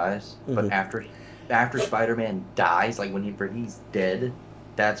Peter dies. But Mhm. after Spider-Man dies, like when he's dead,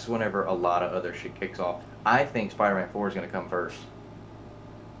 that's whenever a lot of other shit kicks off. I think Spider-Man 4 is gonna come first.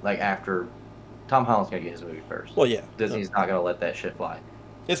 Like after Tom Holland's gonna get his movie first. Well, yeah. Disney's not gonna let that shit fly.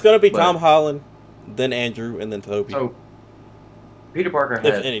 It's gonna be But- Tom Holland, then Andrew, and then Tobey. So Peter Parker if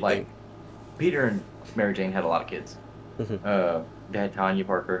had anything. like Peter and Mary Jane had a lot of kids. Mhm. They had Tanya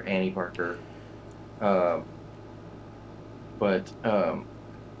Parker, Annie Parker, but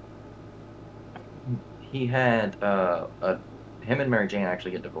he had him and Mary Jane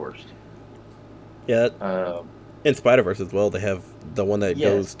actually get divorced. Yeah. Uh, In Spider-Verse as well, they have the one that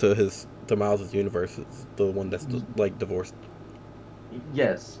Yes. goes to Miles' universe. Is the one that's like divorced.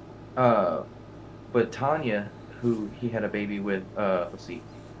 yes, but Tanya, who he had a baby with, let's see,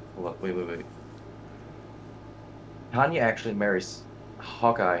 hold up, wait. Tanya actually marries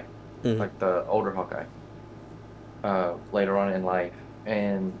Hawkeye, Mhm. like the older Hawkeye, later on in life,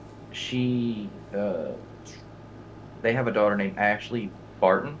 and she, they have a daughter named Ashley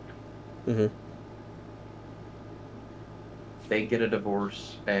Barton. Mhm. They get a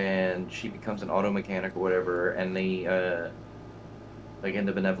divorce, and she becomes an auto mechanic or whatever, and they, like in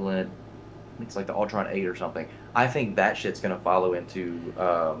the Benevolent, it's like the Ultron 8 or something. I think that shit's gonna follow into,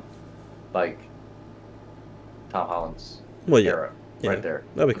 like, Tom Holland's Well, yeah. era, Yeah. right there.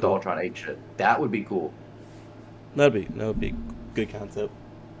 That'd be with cool. The Ultron 8 shit. That would be cool. That would be a good concept.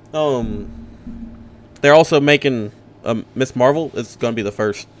 They're also making Miss Marvel is going to be the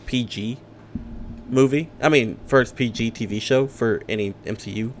first PG movie. I mean, first PG TV show for any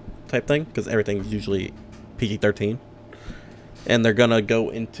MCU type thing because everything's usually PG-13, and they're gonna go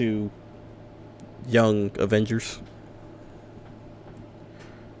into young Avengers.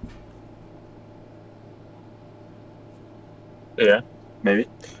 Yeah, maybe.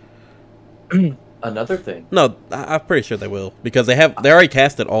 Another thing, No, I'm pretty sure they will because they already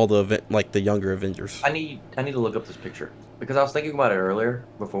casted all the like the younger Avengers. I need to look up this picture because I was thinking about it earlier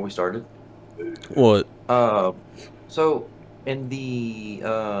before we started. What? So in the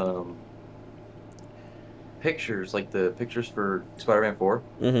pictures, like the pictures for Spider-Man 4,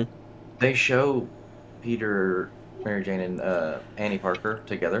 Mm-hmm. they show Peter, Mary Jane, and Annie Parker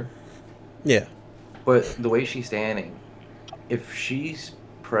together. Yeah. But the way she's standing, if she's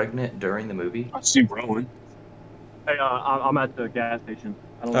pregnant during the movie, I see Rowan. Hey, I'm at the gas station.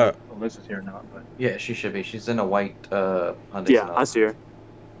 I don't know if Alyssa's here or not, but yeah, she should be. She's in a white Hyundai yeah, Sonata. I see her.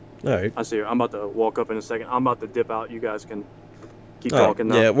 All right. I see her. I'm about to walk up in a second. I'm about to dip out. You guys can keep All right, talking.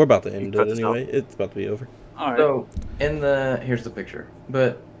 Though. yeah, we're about to end cut it this anyway. It's about to be over. All right. So here's the picture.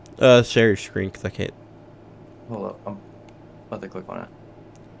 But Share your screen because I can't. hold up, I'm about to click on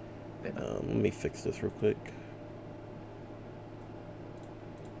it. Let me fix this real quick.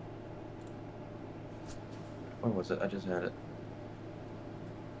 Where was it? I just had it.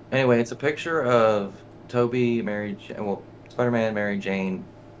 Anyway, it's a picture of Toby, Spider-Man, Mary Jane,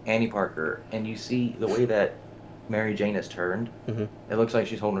 Annie Parker, and you see the way that Mary Jane is turned. Mhm. It looks like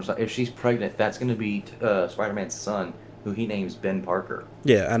she's holding her son. If she's pregnant, that's going to be Spider-Man's son, who he names Ben Parker.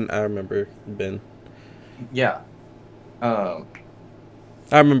 Yeah, I remember Ben. Yeah. I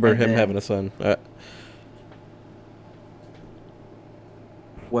remember And him then- having a son.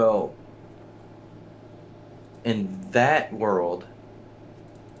 Well, in that world,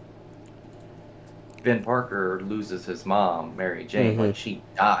 Ben Parker loses his mom, Mary Jane, like she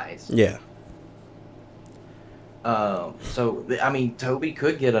dies. Yeah. So I mean, Toby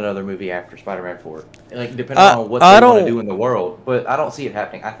could get another movie after Spider-Man 4, like depending on what I they want to don't- do in the world. But I don't see it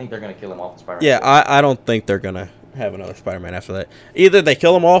happening. I think they're gonna kill him off in Spider-Man. Yeah, 4. I don't think they're gonna have another Spider-Man after that. Either they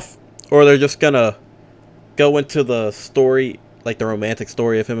kill him off, or they're just gonna go into the story, like the romantic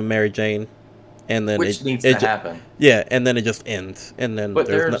story of him and Mary Jane, and then Which needs to happen. Yeah, and then it just ends, and then But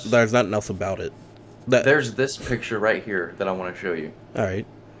there's nothing else about it. There's this picture right here that I want to show you. All right.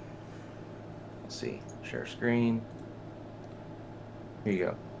 Let's see. Share screen. Here you go.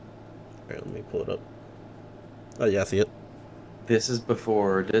 All right, let me pull it up. Oh yeah, I see it. This is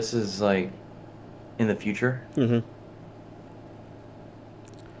before. This is like in the future. Mm-hmm.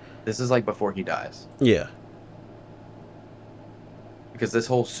 This is like before he dies. Yeah. Because this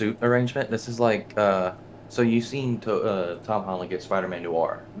whole suit arrangement, this is like, so you've seen Tom Holland get Spider-Man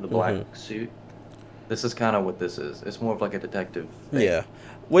Noir, the black suit. This is kind of what this is. It's more of like a detective thing. Yeah.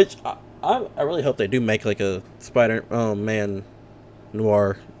 Which I really hope they do make like a Spider-Man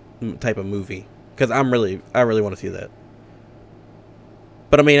Noir type of movie, because I really want to see that.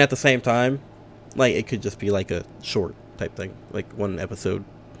 But I mean, at the same time, like it could just be like a short type thing, like one episode.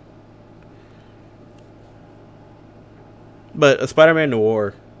 But a Spider-Man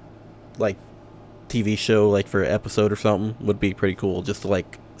Noir, like, TV show, like, for an episode or something, would be pretty cool, just to,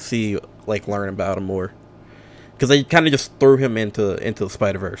 like, see, like, learn about him more. Because they kind of just threw him into the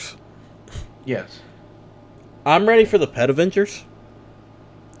Spider-Verse. Yes. I'm ready for the Pet Avengers.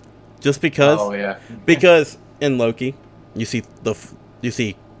 Just because. Oh, yeah. Because in Loki, you see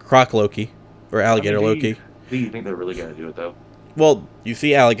Croc Loki, or Alligator Loki. Do you think they're really going to do it, though? Well, you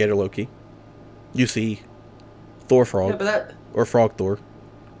see Alligator Loki. You see Thor Frog. Yeah, or Frog Thor.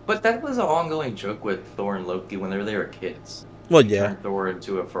 But that was an ongoing joke with Thor and Loki when they were kids. Well, He yeah. turned Thor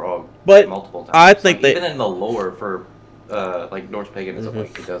into a frog But multiple times. I think even in the lore for like Norse paganism,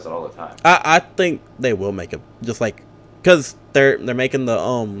 like he does it all the time. I think they will make it, just like, because they're making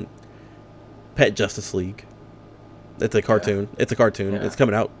the Pet Justice League. It's a cartoon. Yeah. It's a cartoon. Yeah. It's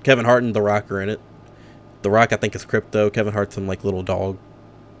coming out. Kevin Hart and The Rock are in it. The Rock, I think, is Crypto. Kevin Hart's some like little dog.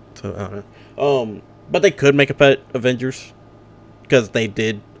 So I don't know. But they could make a Pet Avengers, because they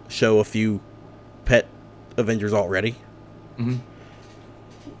did show a few Pet Avengers already.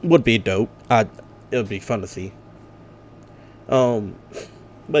 Would be dope. It would be fun to see.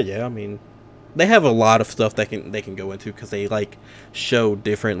 But yeah, I mean, they have a lot of stuff that they can go into, because they like show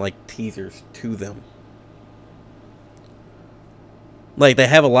different like teasers to them. Like they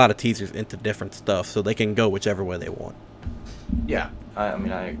have a lot of teasers into different stuff, so they can go whichever way they want. Yeah, I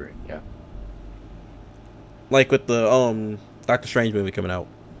mean, I agree. Yeah. Like with the Doctor Strange movie coming out,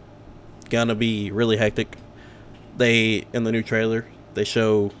 gonna be really hectic. They, in the new trailer, they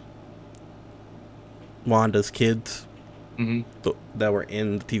show Wanda's kids that were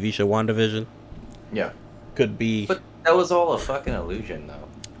in the TV show WandaVision. Yeah. Could be. But that was all a fucking illusion, though.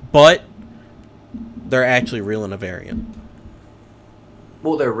 But they're actually real in a variant.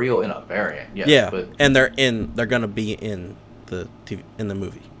 Well, they're real in a variant. Yes, yeah, but and they're gonna be in the TV, in the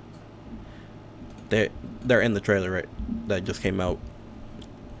movie. They're in the trailer, right? That just came out.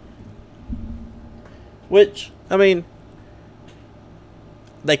 Which, I mean,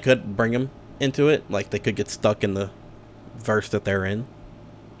 they could bring them into it. Like, they could get stuck in the verse that they're in.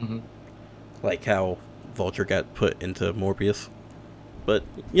 Like how Vulture got put into Morbius. But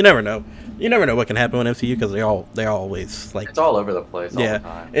you never know. You never know what can happen with MCU, because they always, like... It's all over the place all the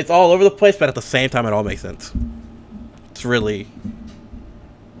time. It's all over the place, but at the same time, it all makes sense. It's really...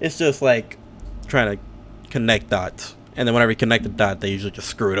 It's just, like, trying to connect dots. And then whenever you connect the dot, they usually just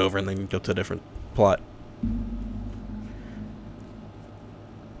screw it over and then go to a different plot.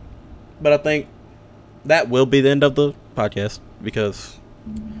 But I think that will be the end of the podcast, because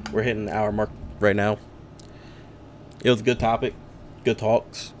we're hitting the hour mark right now. It was a good topic. good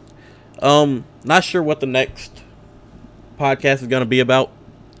talks. Not sure what the next podcast is gonna be about.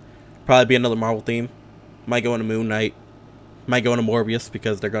 Probably be another Marvel theme. Might go into Moon Knight. Might go into Morbius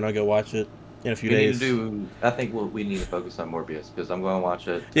because they're gonna go watch it in a few days. I think we need to focus on Morbius because I'm going to watch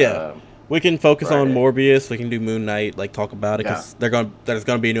it. Yeah. We can focus on Friday. Morbius. We can do Moon Knight, like talk about it, because Yeah. there's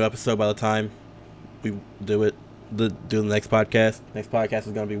gonna be a new episode by the time we do it. Do the next podcast. Next podcast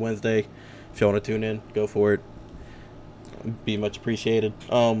is gonna be Wednesday. If you want to tune in, go for it. Be much appreciated.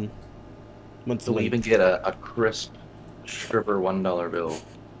 We'll even get a crisp stripper $1 bill.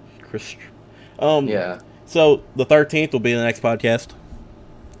 Chris. Yeah. So the 13th will be the next podcast,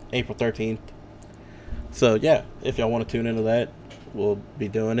 April 13th. So yeah, if y'all want to tune into that, we'll be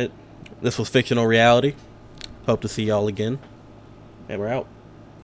doing it. This was Fictional Reality. Hope to see y'all again, and we're out.